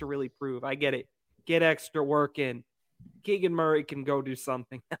needs to really prove. I get it. Get extra work in. Keegan Murray can go do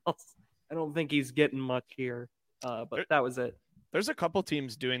something else. I don't think he's getting much here, but that was it. There's a couple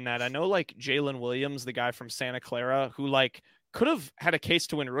teams doing that. I know, like Jalen Williams, the guy from Santa Clara, who like could have had a case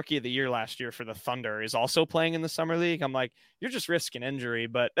to win Rookie of the Year last year for the Thunder, is also playing in the summer league. I'm like, you're just risking injury,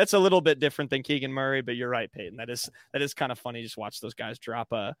 but that's a little bit different than Keegan Murray. But you're right, Peyton. That is kind of funny. Just watch those guys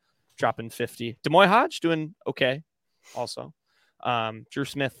dropping 50. Demoy Hodge doing okay, also. Dru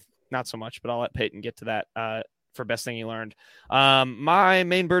Smith not so much, but I'll let Peyton get to that. For best thing he learned. My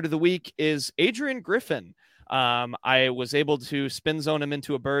main bird of the week is Adrian Griffin. I was able to spin zone him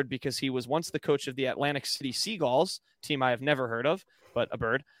into a bird because he was once the coach of the Atlantic City Seagulls, team I have never heard of, but a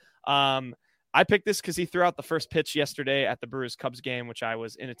bird. I picked this because he threw out the first pitch yesterday at the Brewers-Cubs game, which I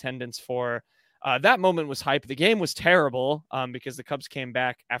was in attendance for. That moment was hype. The game was terrible because the Cubs came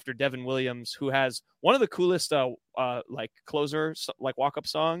back after Devin Williams, who has one of the coolest like closer, like walk-up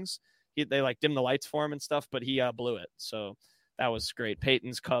songs. They like dim the lights for him and stuff, but he blew it. So that was great.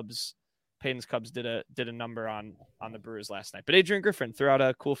 Peyton's Cubs did a number on the Brewers last night. But Adrian Griffin threw out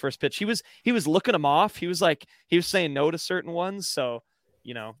a cool first pitch. He was looking them off. He was saying no to certain ones. So,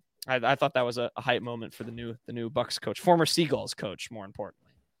 you know, I thought that was a hype moment for the new Bucks coach, former Seagulls coach, more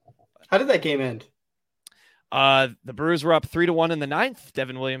importantly. How did that game end? The Brewers were up 3-1 in the 9th.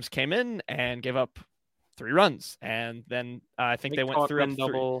 Devin Williams came in and gave up 3 runs, and then I think they went through up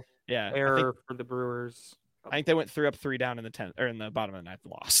double. Yeah, error for the Brewers. I think they went 3 down in the 10th or in the bottom of the 9th,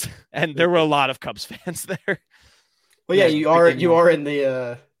 lost, and there were a lot of Cubs fans there. Well, yeah, you are in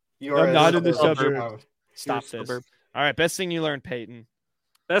the. I'm not in the suburb. Oh. Stop this. Suburb. All right, best thing you learned, Peyton.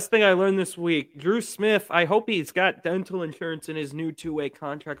 Best thing I learned this week: Dru Smith. I hope he's got dental insurance in his new 2-way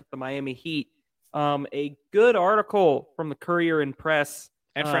contract with the Miami Heat. A good article from the Courier and Press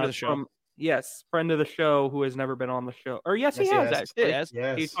and friend of the show. Yes, friend of the show who has never been on the show. Or yes, he has actually.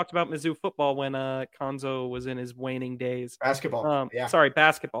 Yes. He talked about Mizzou football when Konzo was in his waning days. Basketball.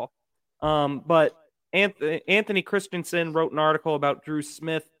 Basketball. But Anthony Christensen wrote an article about Dru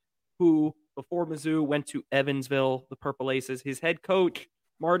Smith, who before Mizzou went to Evansville, the Purple Aces. His head coach,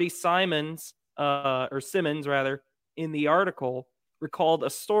 Marty Simmons, in the article recalled a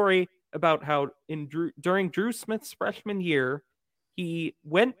story about how during Dru Smith's freshman year, he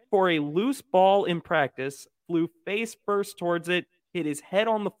went for a loose ball in practice, flew face first towards it, hit his head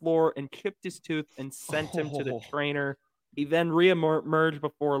on the floor, and chipped his tooth and sent him to the trainer. He then re-emerged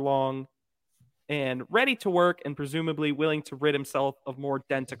before long and ready to work and presumably willing to rid himself of more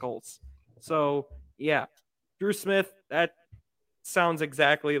denticles. So, yeah, Dru Smith, that sounds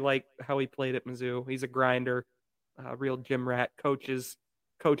exactly like how he played at Mizzou. He's a grinder, real gym rat, coach's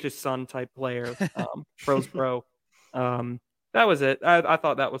son type player, pros pro. That was it. I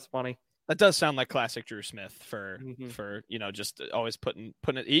thought that was funny. That does sound like classic Dru Smith for just always putting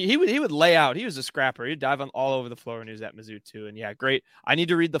it. He would lay out. He was a scrapper. He'd dive on all over the floor when he was at Mizzou too. And yeah, great. I need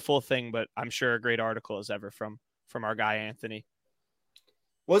to read the full thing, but I'm sure a great article as ever from our guy Anthony.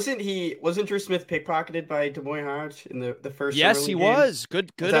 Wasn't Dru Smith pickpocketed by Des Moines Hodge in the first? Yes, he was.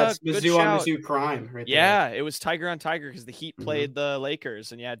 Good. That's good Mizzou shout. on Mizzou crime, right there. Yeah, it was Tiger on Tiger because the Heat played the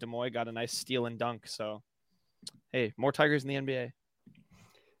Lakers, and yeah, Des Moines got a nice steal and dunk. So, hey, more Tigers in the NBA.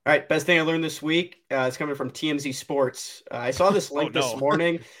 All right, best thing I learned this week is coming from TMZ Sports. I saw this link this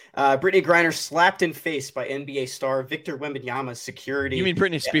morning. Britney Griner slapped in face by NBA star Victor Wembanyama's security. You mean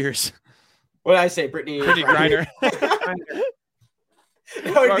Britney Spears? What did I say? Britney Griner.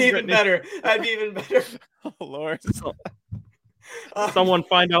 That would be even better. That'd be even better. Oh, Lord. Someone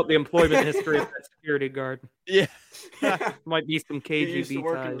find out the employment history of that security guard. Yeah. Might be some KGB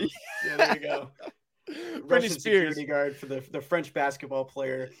ties. Yeah, there you go. Russian security guard for the French basketball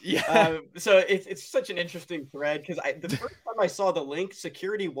player. Yeah. So it's such an interesting thread because the first time I saw the link,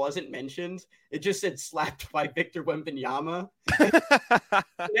 security wasn't mentioned. It just said slapped by Victor Wembanyama. The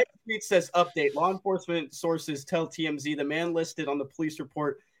next tweet says update. Law enforcement sources tell TMZ the man listed on the police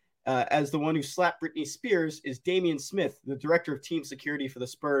report as the one who slapped Britney Spears is Damian Smith, the director of team security for the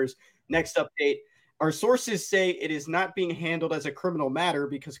Spurs. Next update. Our sources say it is not being handled as a criminal matter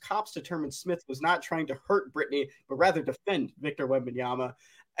because cops determined Smith was not trying to hurt Britney, but rather defend Victor Wembanyama.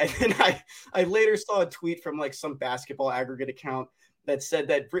 And then I later saw a tweet from like some basketball aggregate account that said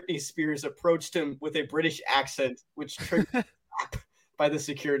that Britney Spears approached him with a British accent, which triggered a slap by the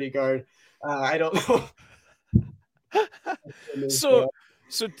security guard. I don't know. So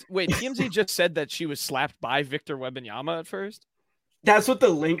wait, TMZ just said that she was slapped by Victor Wembanyama at first? That's what the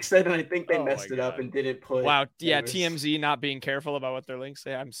link said, and I think they messed it up and didn't put. Wow, yeah, TMZ not being careful about what their links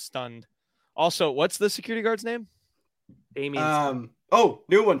say. I'm stunned. Also, what's the security guard's name? Damien.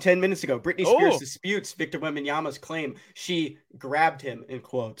 New one 10 minutes ago. Britney Spears disputes Victor Wembanyama's claim she grabbed him in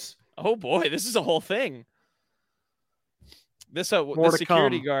quotes. Oh boy, this is a whole thing. The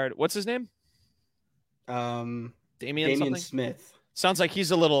security guard. What's his name? Damian Smith. Sounds like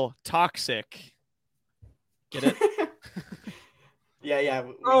he's a little toxic. Get it? Yeah.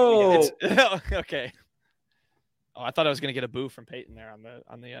 Okay. Oh, I thought I was gonna get a boo from Peyton there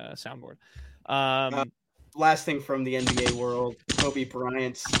on the soundboard. Last thing from the NBA world: Kobe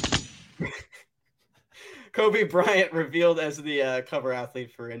Bryant revealed as the cover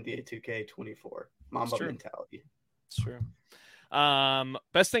athlete for NBA 2K24. Mamba mentality. It's true.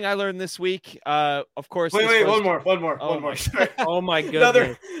 Best thing I learned this week, of course. Wait, one more. Oh my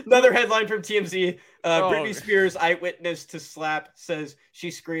goodness. Another headline from TMZ. Britney Spears eyewitness to slap says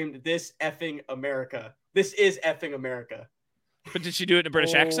she screamed, "This effing America. This is effing America." But did she do it in a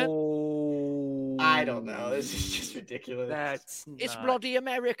British accent? I don't know. This is just ridiculous. It's bloody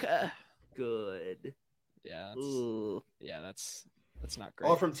America. Good. Yeah. That's not great.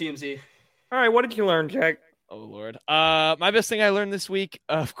 All from TMZ. All right, what did you learn, Jack? Oh Lord. My best thing I learned this week,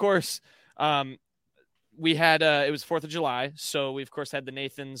 of course, we had it was 4th of July, so we of course had the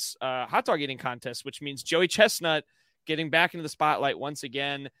Nathan's hot dog eating contest, which means Joey Chestnut getting back into the spotlight once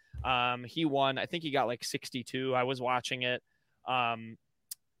again. He won. I think he got like 62. I was watching it.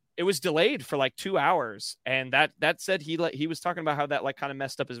 It was delayed for like 2 hours, and that said he was talking about how that like kind of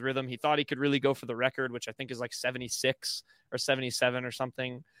messed up his rhythm. He thought he could really go for the record, which I think is like 76 or 77 or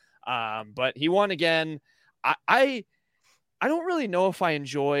something. But he won again. I don't really know if I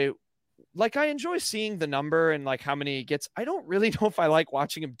enjoy seeing the number and like how many he gets. I don't really know if I like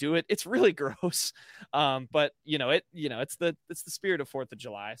watching him do it. It's really gross. But it's the spirit of 4th of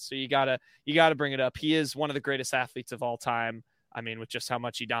July. So you gotta bring it up. He is one of the greatest athletes of all time. I mean, with just how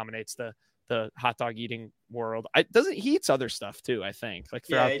much he dominates the hot dog eating world. He eats other stuff too, I think, like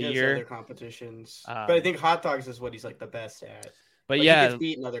throughout the year. Other competitions. But I think hot dogs is what he's like the best at. But he gets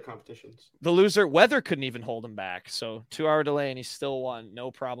beat in other competitions. The loser, weather couldn't even hold him back. So 2-hour delay and he still won.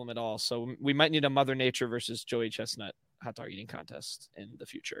 No problem at all. So we might need a Mother Nature versus Joey Chestnut hot dog eating contest in the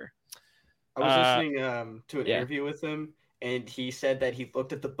future. I was listening to an interview with him, and he said that he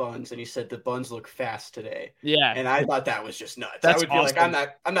looked at the buns and he said the buns look fast today. Yeah. And I thought that was just nuts. That's I would be like, I'm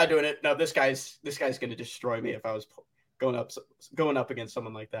not doing it. No, this guy's going to destroy me if I was going up against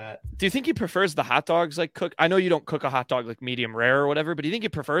someone like that. Do you think he prefers the hot dogs like cook? I know you don't cook a hot dog like medium rare or whatever, but do you think he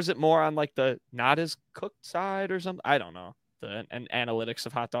prefers it more on like the not as cooked side or something? I don't know. the analytics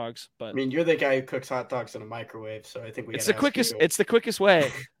of hot dogs. But I mean, you're the guy who cooks hot dogs in a microwave, so I think it's the quickest. It's the quickest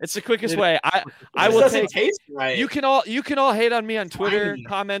way. It's the quickest way. I will taste right. You can all hate on me on Twitter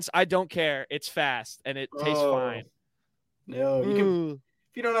comments. I don't care. It's fast and it tastes fine. No, you can.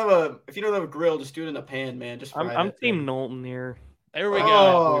 If you don't have a grill, just do it in a pan, man. Just fry I'm Team Knowlton here. There we go.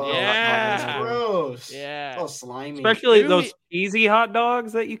 Oh, yeah. That's gross. Yeah. Oh, slimy. Especially those cheesy hot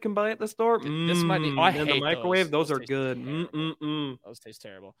dogs that you can buy at the store. This might be. I hate the microwave. Those are taste good. Those taste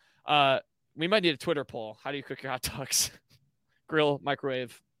terrible. We might need a Twitter poll. How do you cook your hot dogs? Grill,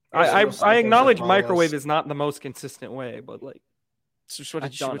 microwave. I acknowledge microwave is not the most consistent way, but like, so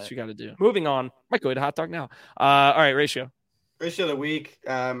what you got to do? Moving on. Might go eat a hot dog now. All right, ratio. Ratio of the week.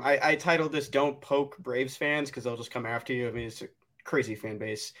 I titled this "Don't Poke Braves Fans" because they'll just come after you. I mean, it's a crazy fan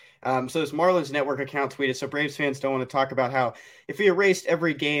base. So this Marlins Network account tweeted, so Braves fans don't want to talk about how if we erased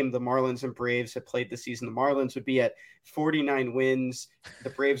every game the Marlins and Braves have played this season, the Marlins would be at 49 wins,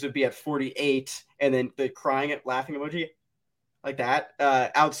 the Braves would be at 48, and then the crying at laughing emoji like that.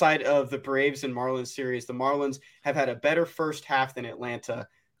 Outside of the Braves and Marlins series, the Marlins have had a better first half than Atlanta.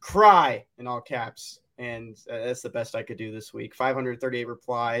 Cry in all caps. And that's the best I could do this week. 538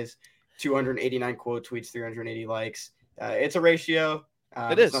 replies, 289 quote tweets, 380 likes. It's a ratio.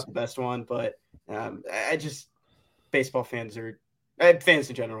 It's not the best one, but baseball fans are fans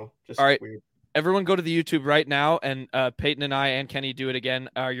in general. Just all right. Weird. Everyone go to the YouTube right now, and Peyton and I and Kenny do it again.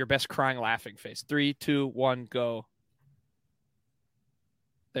 Your best crying laughing face. 3, 2, 1, go.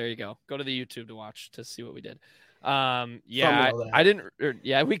 There you go. Go to the YouTube to watch to see what we did. I didn't.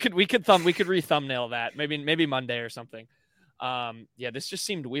 We could re-thumbnail that maybe Monday or something. This just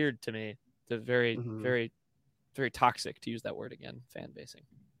seemed weird to me. The very very toxic, to use that word again. Fan basing.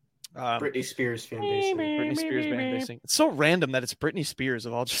 Britney Spears fan basing. Britney Spears fan basing. It's so random that it's Britney Spears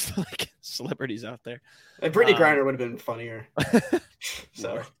of all just like celebrities out there. And Brittany Griner would have been funnier.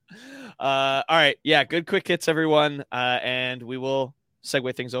 So, all right, good quick hits, everyone, and we will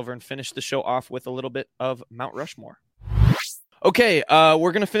segue things over and finish the show off with a little bit of Mount Rushmore. Okay,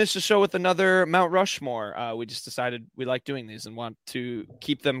 we're going to finish the show with another Mount Rushmore. We just decided we like doing these and want to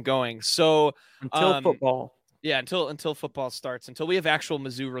keep them going. So until football. Yeah, until football starts, until we have actual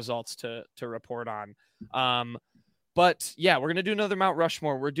Mizzou results to report on. But yeah, we're going to do another Mount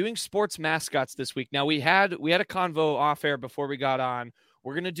Rushmore. We're doing sports mascots this week. Now we had a convo off air before we got on.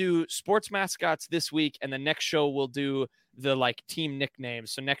 We're going to do sports mascots this week, and the next show we'll do the like team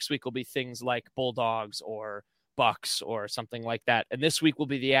nicknames. So next week will be things like Bulldogs or Bucks or something like that. And this week will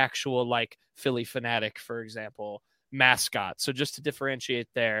be the actual like Philly Fanatic, for example, mascot. So just to differentiate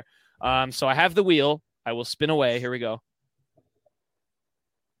there. So I have the wheel. I will spin away. Here we go.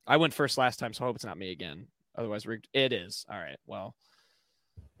 I went first last time, so I hope it's not me again. Otherwise, it is. All right. Well,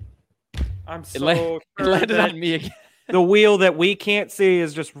 I'm so it landed on me again. The wheel that we can't see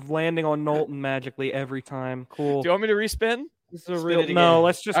is just landing on Knowlton magically every time. Cool. Do you want me to respin? This is a real. No,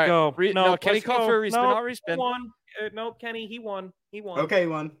 let's just go. No, Kenny called for a respin. I'll respin. He won. No, Kenny, he won. Okay, he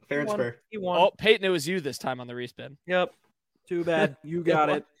won. Fair and square. He won. Oh, Peyton, it was you this time on the respin. Yep. Too bad. You got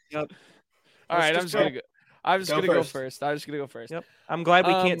it. Yep. All right, I'm just gonna go first. Yep. I'm glad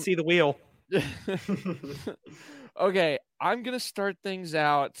we can't see the wheel. Okay, I'm gonna start things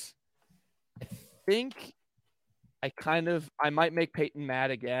out. I think I might make Peyton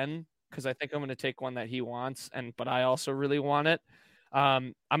mad again because I think I'm gonna take one that he wants, but I also really want it.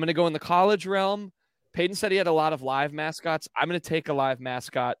 I'm gonna go in the college realm. Peyton said he had a lot of live mascots. I'm gonna take a live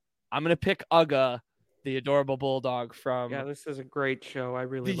mascot. I'm gonna pick Uga, the adorable bulldog from. Yeah, this is a great show. I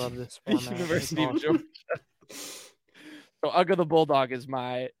really love this format. University of Georgia. So Uga the bulldog is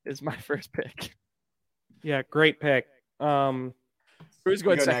my first pick. Yeah, great pick. Who's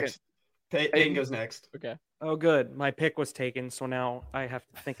going second? Next. Peyton goes next. Okay. Oh, good. My pick was taken, so now I have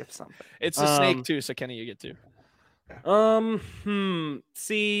to think of something. It's a snake too, so Kenny, you get to.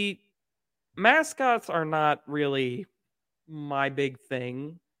 See, mascots are not really my big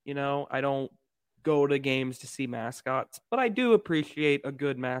thing. You know, I don't go to games to see mascots, but I do appreciate a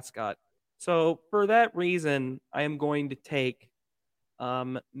good mascot. So for that reason, I am going to take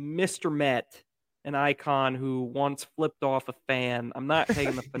Mr. Met, an icon who once flipped off a fan. I'm not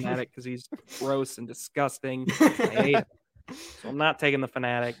taking the Fanatic because he's gross and disgusting. I hate him. So I'm not taking the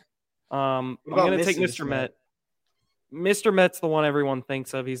Fanatic. I'm going to take Mr. Met. Mr. Met's the one everyone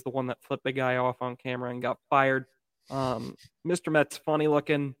thinks of. He's the one that flipped the guy off on camera and got fired. Mr. Met's funny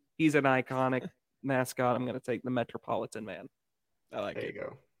looking. He's an iconic mascot. I'm going to take the Metropolitan Man. I like it. There you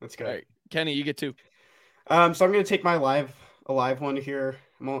go. Let's go. All right. Kenny, you get two. So I'm going to take my live one here.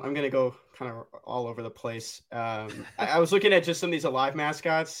 I'm going to go kind of all over the place. I was looking at just some of these alive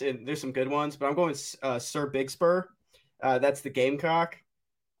mascots, and there's some good ones, but I'm going Sir Big Spur. That's the Gamecock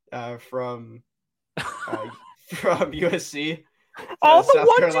from USC. All the South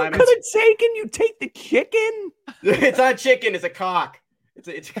ones Carolina. you could have taken, you take the chicken? It's not chicken. It's a cock.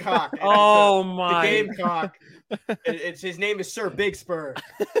 It's a cock. My! The Gamecock. His name is Sir Big Spur.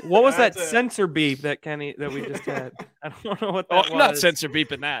 What was that censor beep that we just had? I don't know what that was. I'm not censor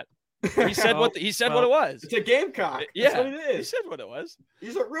beeping that. He said what it was. It's a Gamecock. Yeah, that's what it is. He said what it was.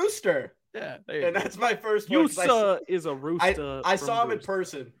 He's a rooster. Yeah, and that's my first one. Is a rooster. I saw him in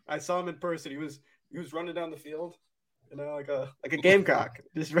person. He was running down the field, like a gamecock,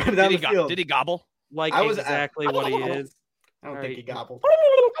 just running down the field. Did he gobble? What he is. I don't think he gobbled.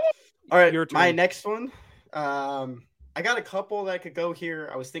 All right, my next one. I got a couple that I could go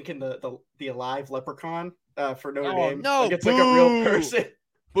here. I was thinking the alive leprechaun for Notre Dame. No, it's like a real person.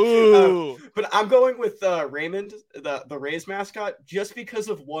 Boo! But I'm going with Raymond, the Rays mascot, just because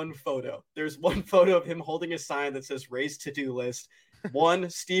of one photo. There's one photo of him holding a sign that says Rays to-do list. 1,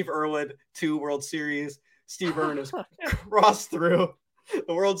 Steve Irwin. 2, World Series. Steve Irwin is crossed through.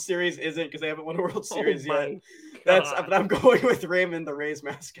 The World Series isn't because they haven't won a World Series yet. But I'm going with Raymond, the Rays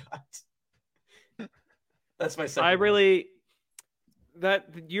mascot. That's my second.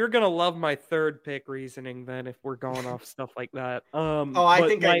 You're gonna love my third pick reasoning then if we're going off stuff like that. I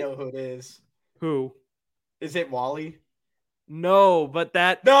think I know who it is. Who? Is it Wally? No, but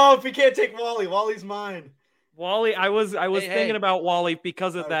if we can't take Wally, Wally's mine. Wally, I was thinking about Wally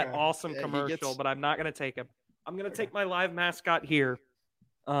because of that awesome commercial, but I'm not gonna take him. I'm gonna take my live mascot here.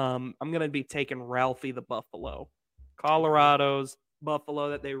 I'm gonna be taking Ralphie the Buffalo. Colorado's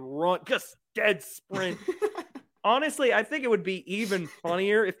Buffalo that they run just dead sprint. Honestly, I think it would be even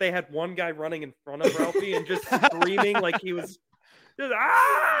funnier if they had one guy running in front of Ralphie and just screaming like he was just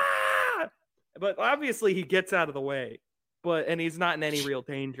ah! But obviously he gets out of the way. And he's not in any real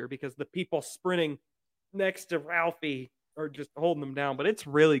danger because the people sprinting next to Ralphie are just holding him down. But it's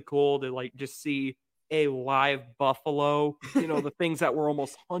really cool to just see a live buffalo, the things that were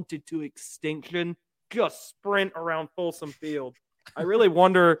almost hunted to extinction, just sprint around Folsom Field. I really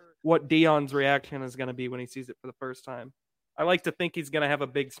wonder what Dion's reaction is going to be when he sees it for the first time. I like to think he's going to have a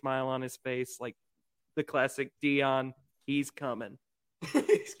big smile on his face, like the classic Dion, he's coming.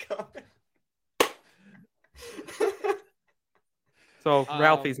 He's coming. So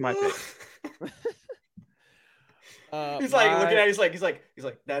Ralphie's my pick. He's looking at it, he's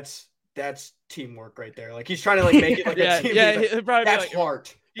like, that's teamwork right there. Like he's trying to make it like a team. Yeah, that's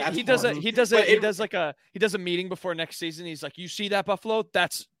heart. He does a meeting before next season. He's like, you see that Buffalo?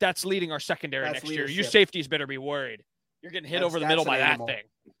 That's leading our secondary next year. You safeties better be worried. You're getting hit over the middle by that thing.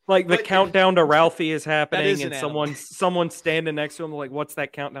 Like the countdown to Ralphie is happening, and someone's standing next to him. Like, what's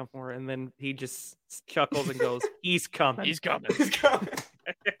that countdown for? And then he just chuckles and goes, "He's coming. He's coming. He's coming."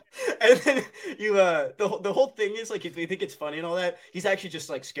 And then the whole thing is like, if you think it's funny and all that, he's actually just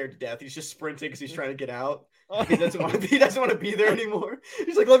like scared to death. He's just sprinting because he's trying to get out. He doesn't want to be there anymore.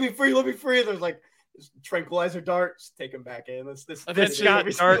 He's like, let me free. There's like tranquilizer dart. Just take him back in. This got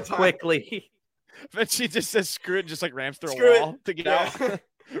dark quickly. But she just says screw it, just like rams through a wall to get out.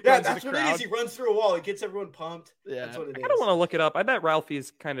 Yeah, that's what it is. He runs through a wall. It gets everyone pumped. Yeah, that's what it is. I don't want to look it up. I bet Ralphie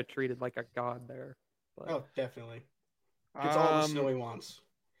is kind of treated like a god there. But... Oh, definitely. Gets all the snow he wants.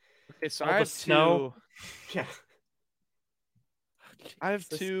 Okay, so I have snow. Yeah. I have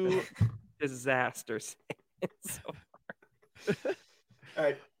 2 disasters. All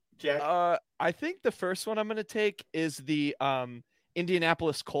right, Jack. I think the first one I'm going to take is the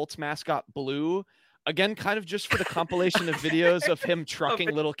Indianapolis Colts mascot Blue. Again, kind of just for the compilation of videos of him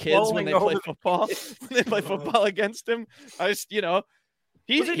trucking little kids when they play football. When they play football against him. I just,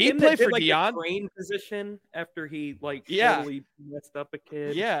 he played for Dion. Brain position after he totally messed up a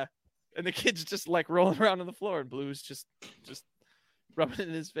kid. Yeah, and the kid's just like rolling around on the floor, and Blue's just rubbing it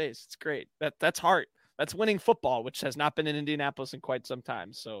in his face. It's great. That's heart. That's winning football, which has not been in Indianapolis in quite some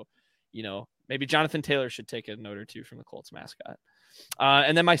time. So, maybe Jonathan Taylor should take a note or two from the Colts mascot.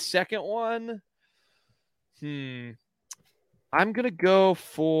 And then my second one, I'm gonna go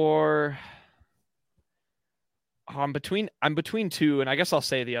for. I'm between 2, and I guess I'll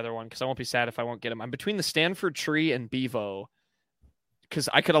say the other one because I won't be sad if I won't get him. I'm between the Stanford Tree and Bevo because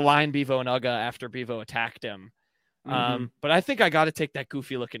I could align Bevo and Uga after Bevo attacked him. But I think I got to take that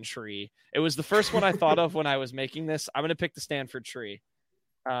goofy looking tree. It was the first one I thought of when I was making this. I'm going to pick the Stanford Tree.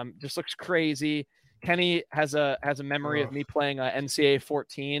 Just looks crazy. Kenny has a memory of me playing NCAA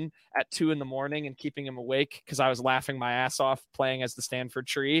 14 at 2 a.m. and keeping him awake because I was laughing my ass off playing as the Stanford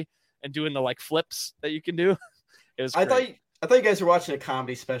Tree and doing the flips that you can do. It was great. I thought you guys were watching a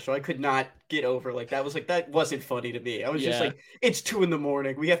comedy special. I could not get over that wasn't funny to me. I was just like, it's 2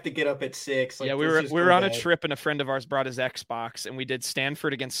 a.m. We have to get up at 6. Like, we were on a trip and a friend of ours brought his Xbox and we did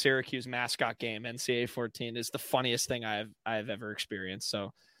Stanford against Syracuse mascot game. NCAA 14 is the funniest thing I've ever experienced.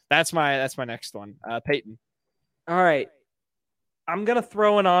 So that's my next one. Peyton. All right. I'm going to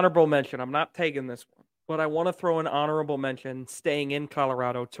throw an honorable mention. I'm not taking this one, but I want to throw an honorable mention staying in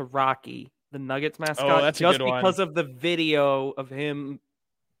Colorado to Rocky, the Nuggets mascot. Oh, that's just a good one. Because of the video of him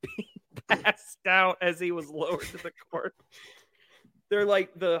being passed out as he was lowered to the court. They're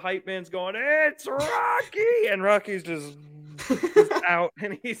like, the hype man's going, it's Rocky! And Rocky's just out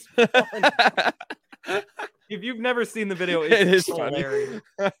and he's falling. If you've never seen the video, it is hilarious.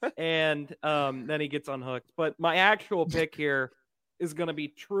 And then he gets unhooked. But my actual pick here is going to be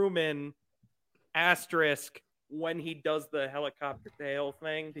Truman asterisk when he does the helicopter tail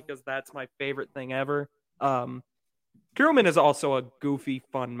thing, because that's my favorite thing ever. Truman is also a goofy,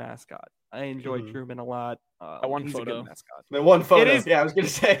 fun mascot. I enjoy Truman a lot. He's a good mascot. The one photo. Yeah, I was going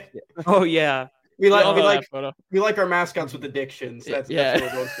to say. Oh, yeah. We like our mascots with addictions. That's what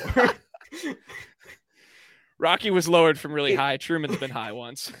we're going for. Rocky was lowered from really high. Truman's been high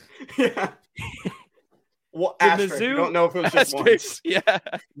once. Yeah. Well, Mizzou, I don't know if it was just once. Yeah.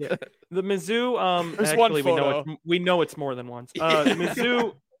 The Mizzou. There's actually, one photo. we know it's more than once.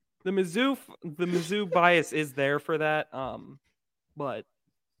 The Mizzou bias is there for that. But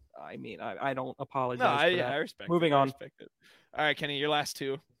I mean, I don't apologize. I respect. Moving on. Respect it. All right, Kenny, your last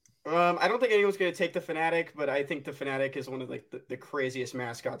two. I don't think anyone's going to take the Fanatic, but I think the Fanatic is one of the craziest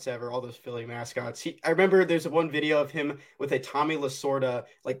mascots ever. All those Philly mascots. I remember there's one video of him with a Tommy Lasorda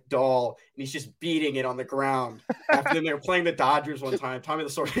doll, and he's just beating it on the ground. After they were playing the Dodgers one time, Tommy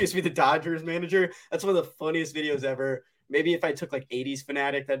Lasorda used to be the Dodgers manager. That's one of the funniest videos ever. Maybe if I took 80s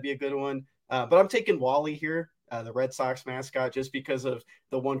Fanatic, that'd be a good one. But I'm taking Wally here, the Red Sox mascot, just because of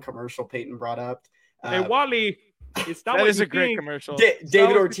the one commercial Peyton brought up. Hey, Wally. That is a great commercial.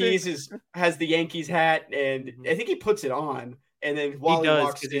 David Ortiz has the Yankees hat, and I think he puts it on, and then Wally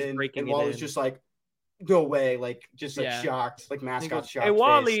walks in, and Wally's just like, "No way!" Shocked, mascot shocked. Hey,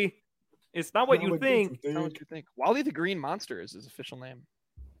 Wally, it's not what you think. It's not what you think. Wally the Green Monster is his official name.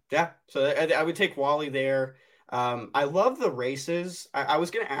 Yeah, so I would take Wally there. I love the races. I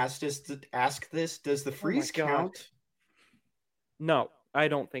was going to ask this: does the freeze count? No, I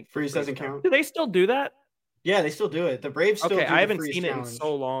don't think freeze doesn't count. Do they still do that? Yeah, they still do it. The Braves still do the freeze. I haven't seen it in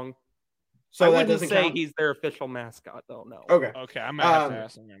so long. So I that wouldn't doesn't say count? he's their official mascot, though. No. Okay, I might have to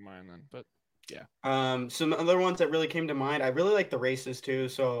ask in your mind then, but yeah. Some other ones that really came to mind. I really like the races too,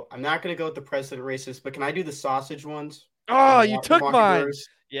 so I'm not going to go with the president races, but can I do the sausage ones? Oh, you took mine. Brewers?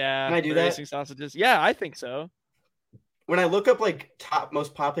 Yeah. Can I do that? Racing sausages. Yeah, I think so. When I look up top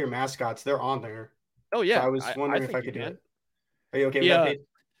most popular mascots, they're on there. Oh yeah. So I was wondering if I could do it. Are you okay with that, Pete?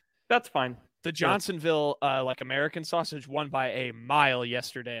 That's fine. The Johnsonville American sausage won by a mile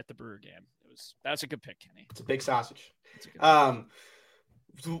yesterday at the Brewer game. That's a good pick, Kenny. It's a big sausage. If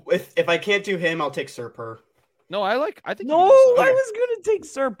I can't do him, I'll take Sir Purr. No, I think. No, I was gonna take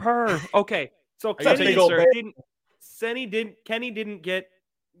Sir Purr. Okay, so Kenny didn't get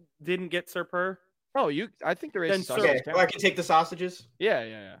Sir Purr. Oh, I think there is. Okay, I can take the sausages.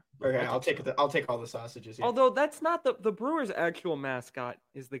 Yeah. Okay, I'll take all the sausages. Yeah. Although that's not the Brewers' actual mascot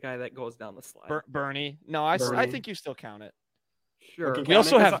is the guy that goes down the slide. Bernie. No, I think you still count it. Sure. We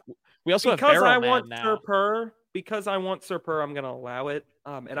also have Barrel Man now. Because I want Sir Purr, I'm gonna allow it.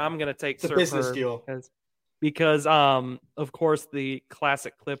 And I'm gonna take Sir Purr. It's a business deal. Because of course the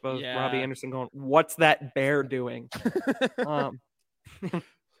classic clip of Robbie Anderson going, "What's that bear doing?"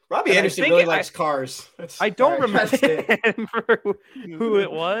 Robbie Anderson really likes cars. I don't remember who it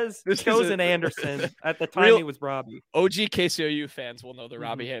was. Chosen Anderson. At the time, he was Robbie. OG KCOU fans will know the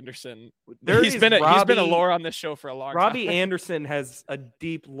Robbie Anderson. He's been a lore on this show for a long time. Robbie Anderson has a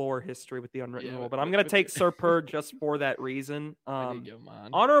deep lore history with the unwritten rule, but I'm going to take Sir Purr just for that reason.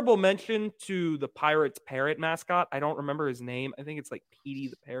 Honorable mention to the Pirates parrot mascot. I don't remember his name. I think it's like Petey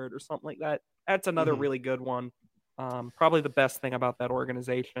the Parrot or something like that. That's another really good one. Probably the best thing about that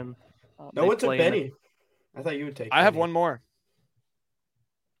organization. No one took Benny. I thought you would take I have one more.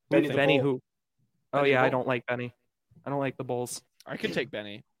 Benny who? Oh, yeah, I don't like Benny. I don't like the Bulls. I could take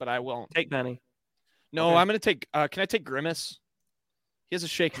Benny, but I won't. Take Benny. No, okay. I'm going to take can I take Grimace? He has a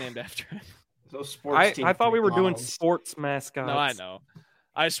shake named after him. Those sports I thought we were doing sports mascots. No, I know.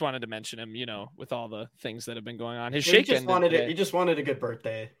 I just wanted to mention him, with all the things that have been going on. His shake he just wanted a good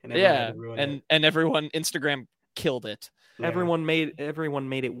birthday. And everyone Instagram killed it. Yeah. Everyone made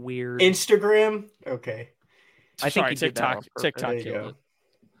it weird. Instagram? Okay. I think TikTok killed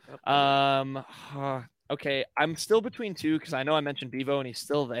it. okay, I'm still between two because I know I mentioned Bevo and he's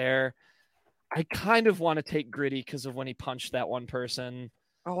still there. I kind of want to take Gritty because of when he punched that one person.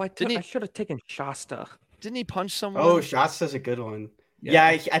 Oh, I should have taken Shasta. Didn't he punch someone? Oh, Shasta's a good one. Yeah,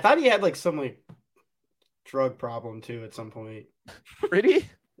 I thought he had like some like drug problem too at some point. Gritty?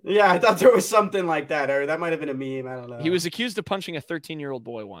 Yeah, I thought there was something like that, or that might have been a meme. I don't know. He was accused of punching a 13-year-old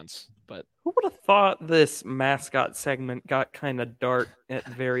boy once, but who would have thought this mascot segment got kind of dark at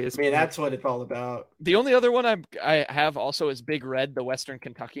various points? That's what it's all about. The only other one I have also is Big Red, the Western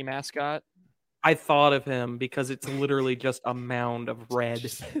Kentucky mascot. I thought of him because it's literally just a mound of red.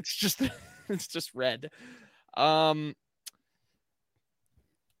 It's just red. Okay,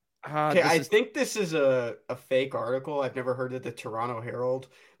 I think this is a fake article. I've never heard of the Toronto Herald,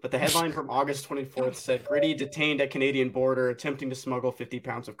 but the headline from August 24th said, Gritty detained at Canadian border attempting to smuggle 50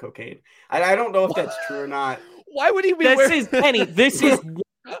 pounds of cocaine. I don't know if that's true or not. Why would he be This is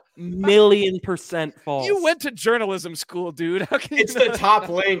 1,000,000% false. You went to journalism school, dude. How can it's the top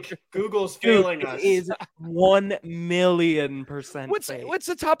link. Google's failing us. It is 1,000,000% fake. What's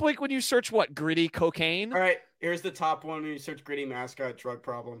the top link when you search what? Gritty cocaine? All right, here's the top one when you search Gritty mascot drug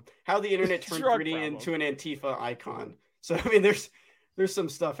problem. How the internet turned Gritty into an Antifa icon. So I mean, there's some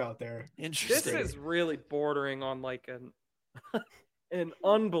stuff out there. Interesting. This is really bordering on like an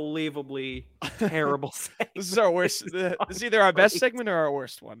unbelievably terrible segment. This is our worst. This is either our best segment or our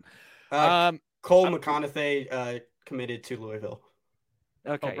worst one. Cole McConaughey committed to Louisville.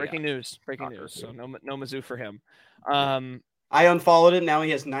 Okay. Breaking news. So no Mizzou for him. I unfollowed him. Now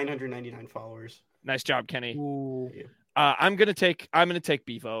he has 999 followers. Nice job, Kenny. Ooh. I'm gonna take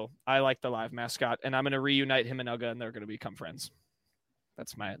Bevo. I like the live mascot, and I'm gonna reunite him and Uga, and they're gonna become friends.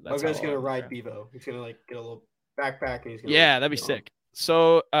 That's Uga's gonna ride Bevo. He's gonna like get a little backpack, and he's gonna that'd be sick.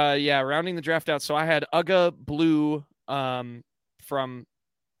 So rounding the draft out. So I had Uga Blue from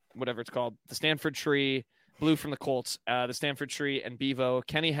whatever it's called, the Stanford Tree, Blue from the Colts, the Stanford Tree, and Bevo.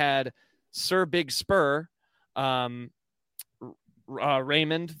 Kenny had Sir Big Spur,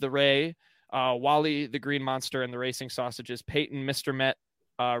 Raymond the Ray, Wally the Green Monster and the Racing Sausages, Peyton Mr. Met,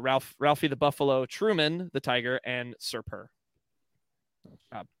 Ralphie the Buffalo, Truman the Tiger, and Sir Purr.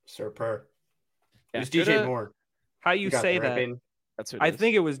 Sir Purr. Yeah, it was DJ Moore. How you say that? That's I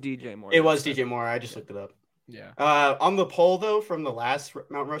think it was DJ Moore. It was DJ Moore. I just looked it up. Yeah. On the poll though, from the last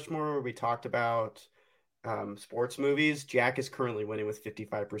Mount Rushmore where we talked about sports movies, Jack is currently winning with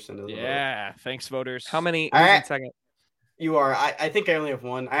 55% of the vote. Yeah, thanks voters. How many? Second. You are. I think I only have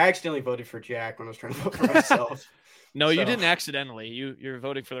one. I accidentally voted for Jack when I was trying to vote for myself. No, you didn't accidentally. You're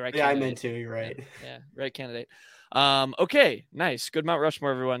voting for the right candidate. Yeah, I meant to. You're right. Yeah, right candidate. Okay, nice. Good Mount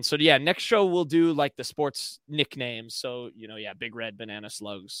Rushmore, everyone. So yeah, next show we'll do like the sports nicknames. So, Big Red, Banana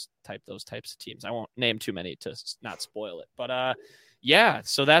Slugs, those types of teams. I won't name too many to not spoil it. But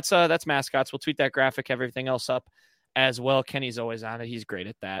so that's mascots. We'll tweet that graphic, everything else up as well. Kenny's always on it. He's great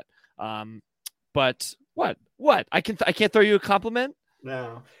at that. But what? I can't throw you a compliment?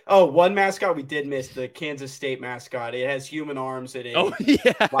 No. Oh, one mascot we did miss, the Kansas State mascot. It has human arms and a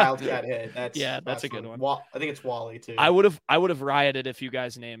wildcat head. That's a good one. I think it's Wally too. I would have rioted if you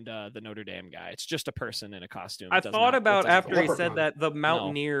guys named the Notre Dame guy. It's just a person in a costume. I thought about after he said that the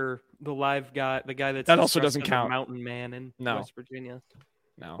Mountaineer, the live guy, the guy that also doesn't count. Mountain Man in West Virginia.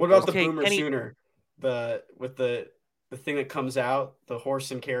 No. What about the Boomer Sooner? With the thing that comes out, the horse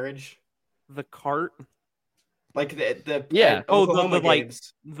and carriage, the cart. Like the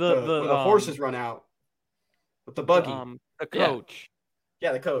horses run out with the buggy, the coach,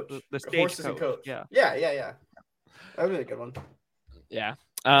 the coach, the stage coach. Yeah. That would be a good one. Yeah.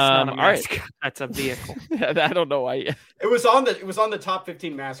 All right, that's a vehicle. I don't know why. It was on the top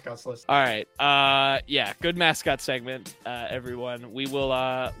 15 mascots list. All right. Good mascot segment, everyone.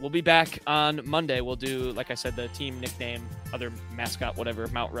 We'll be back on Monday. We'll do, like I said, the team nickname, other mascot, whatever,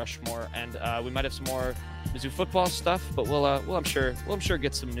 Mount Rushmore, and we might have some more Mizzou football stuff, but we'll I'm sure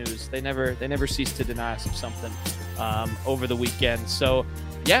get some news. They never cease to deny us of something over the weekend. So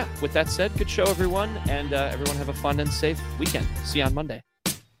yeah, with that said, good show, everyone, and everyone have a fun and safe weekend. See you on Monday.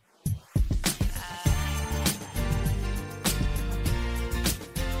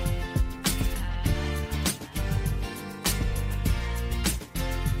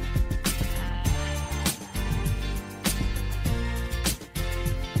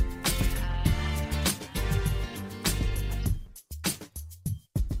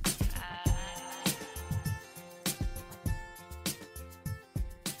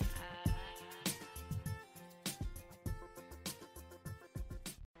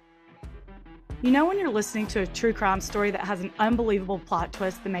 You know when you're listening to a true crime story that has an unbelievable plot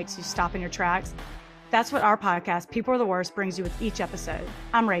twist that makes you stop in your tracks? That's what our podcast, People Are the Worst, brings you with each episode.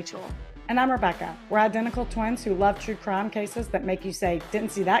 I'm Rachel. And I'm Rebecca. We're identical twins who love true crime cases that make you say,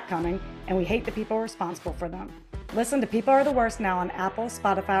 didn't see that coming, and we hate the people responsible for them. Listen to People Are the Worst now on Apple,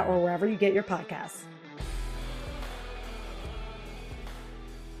 Spotify, or wherever you get your podcasts.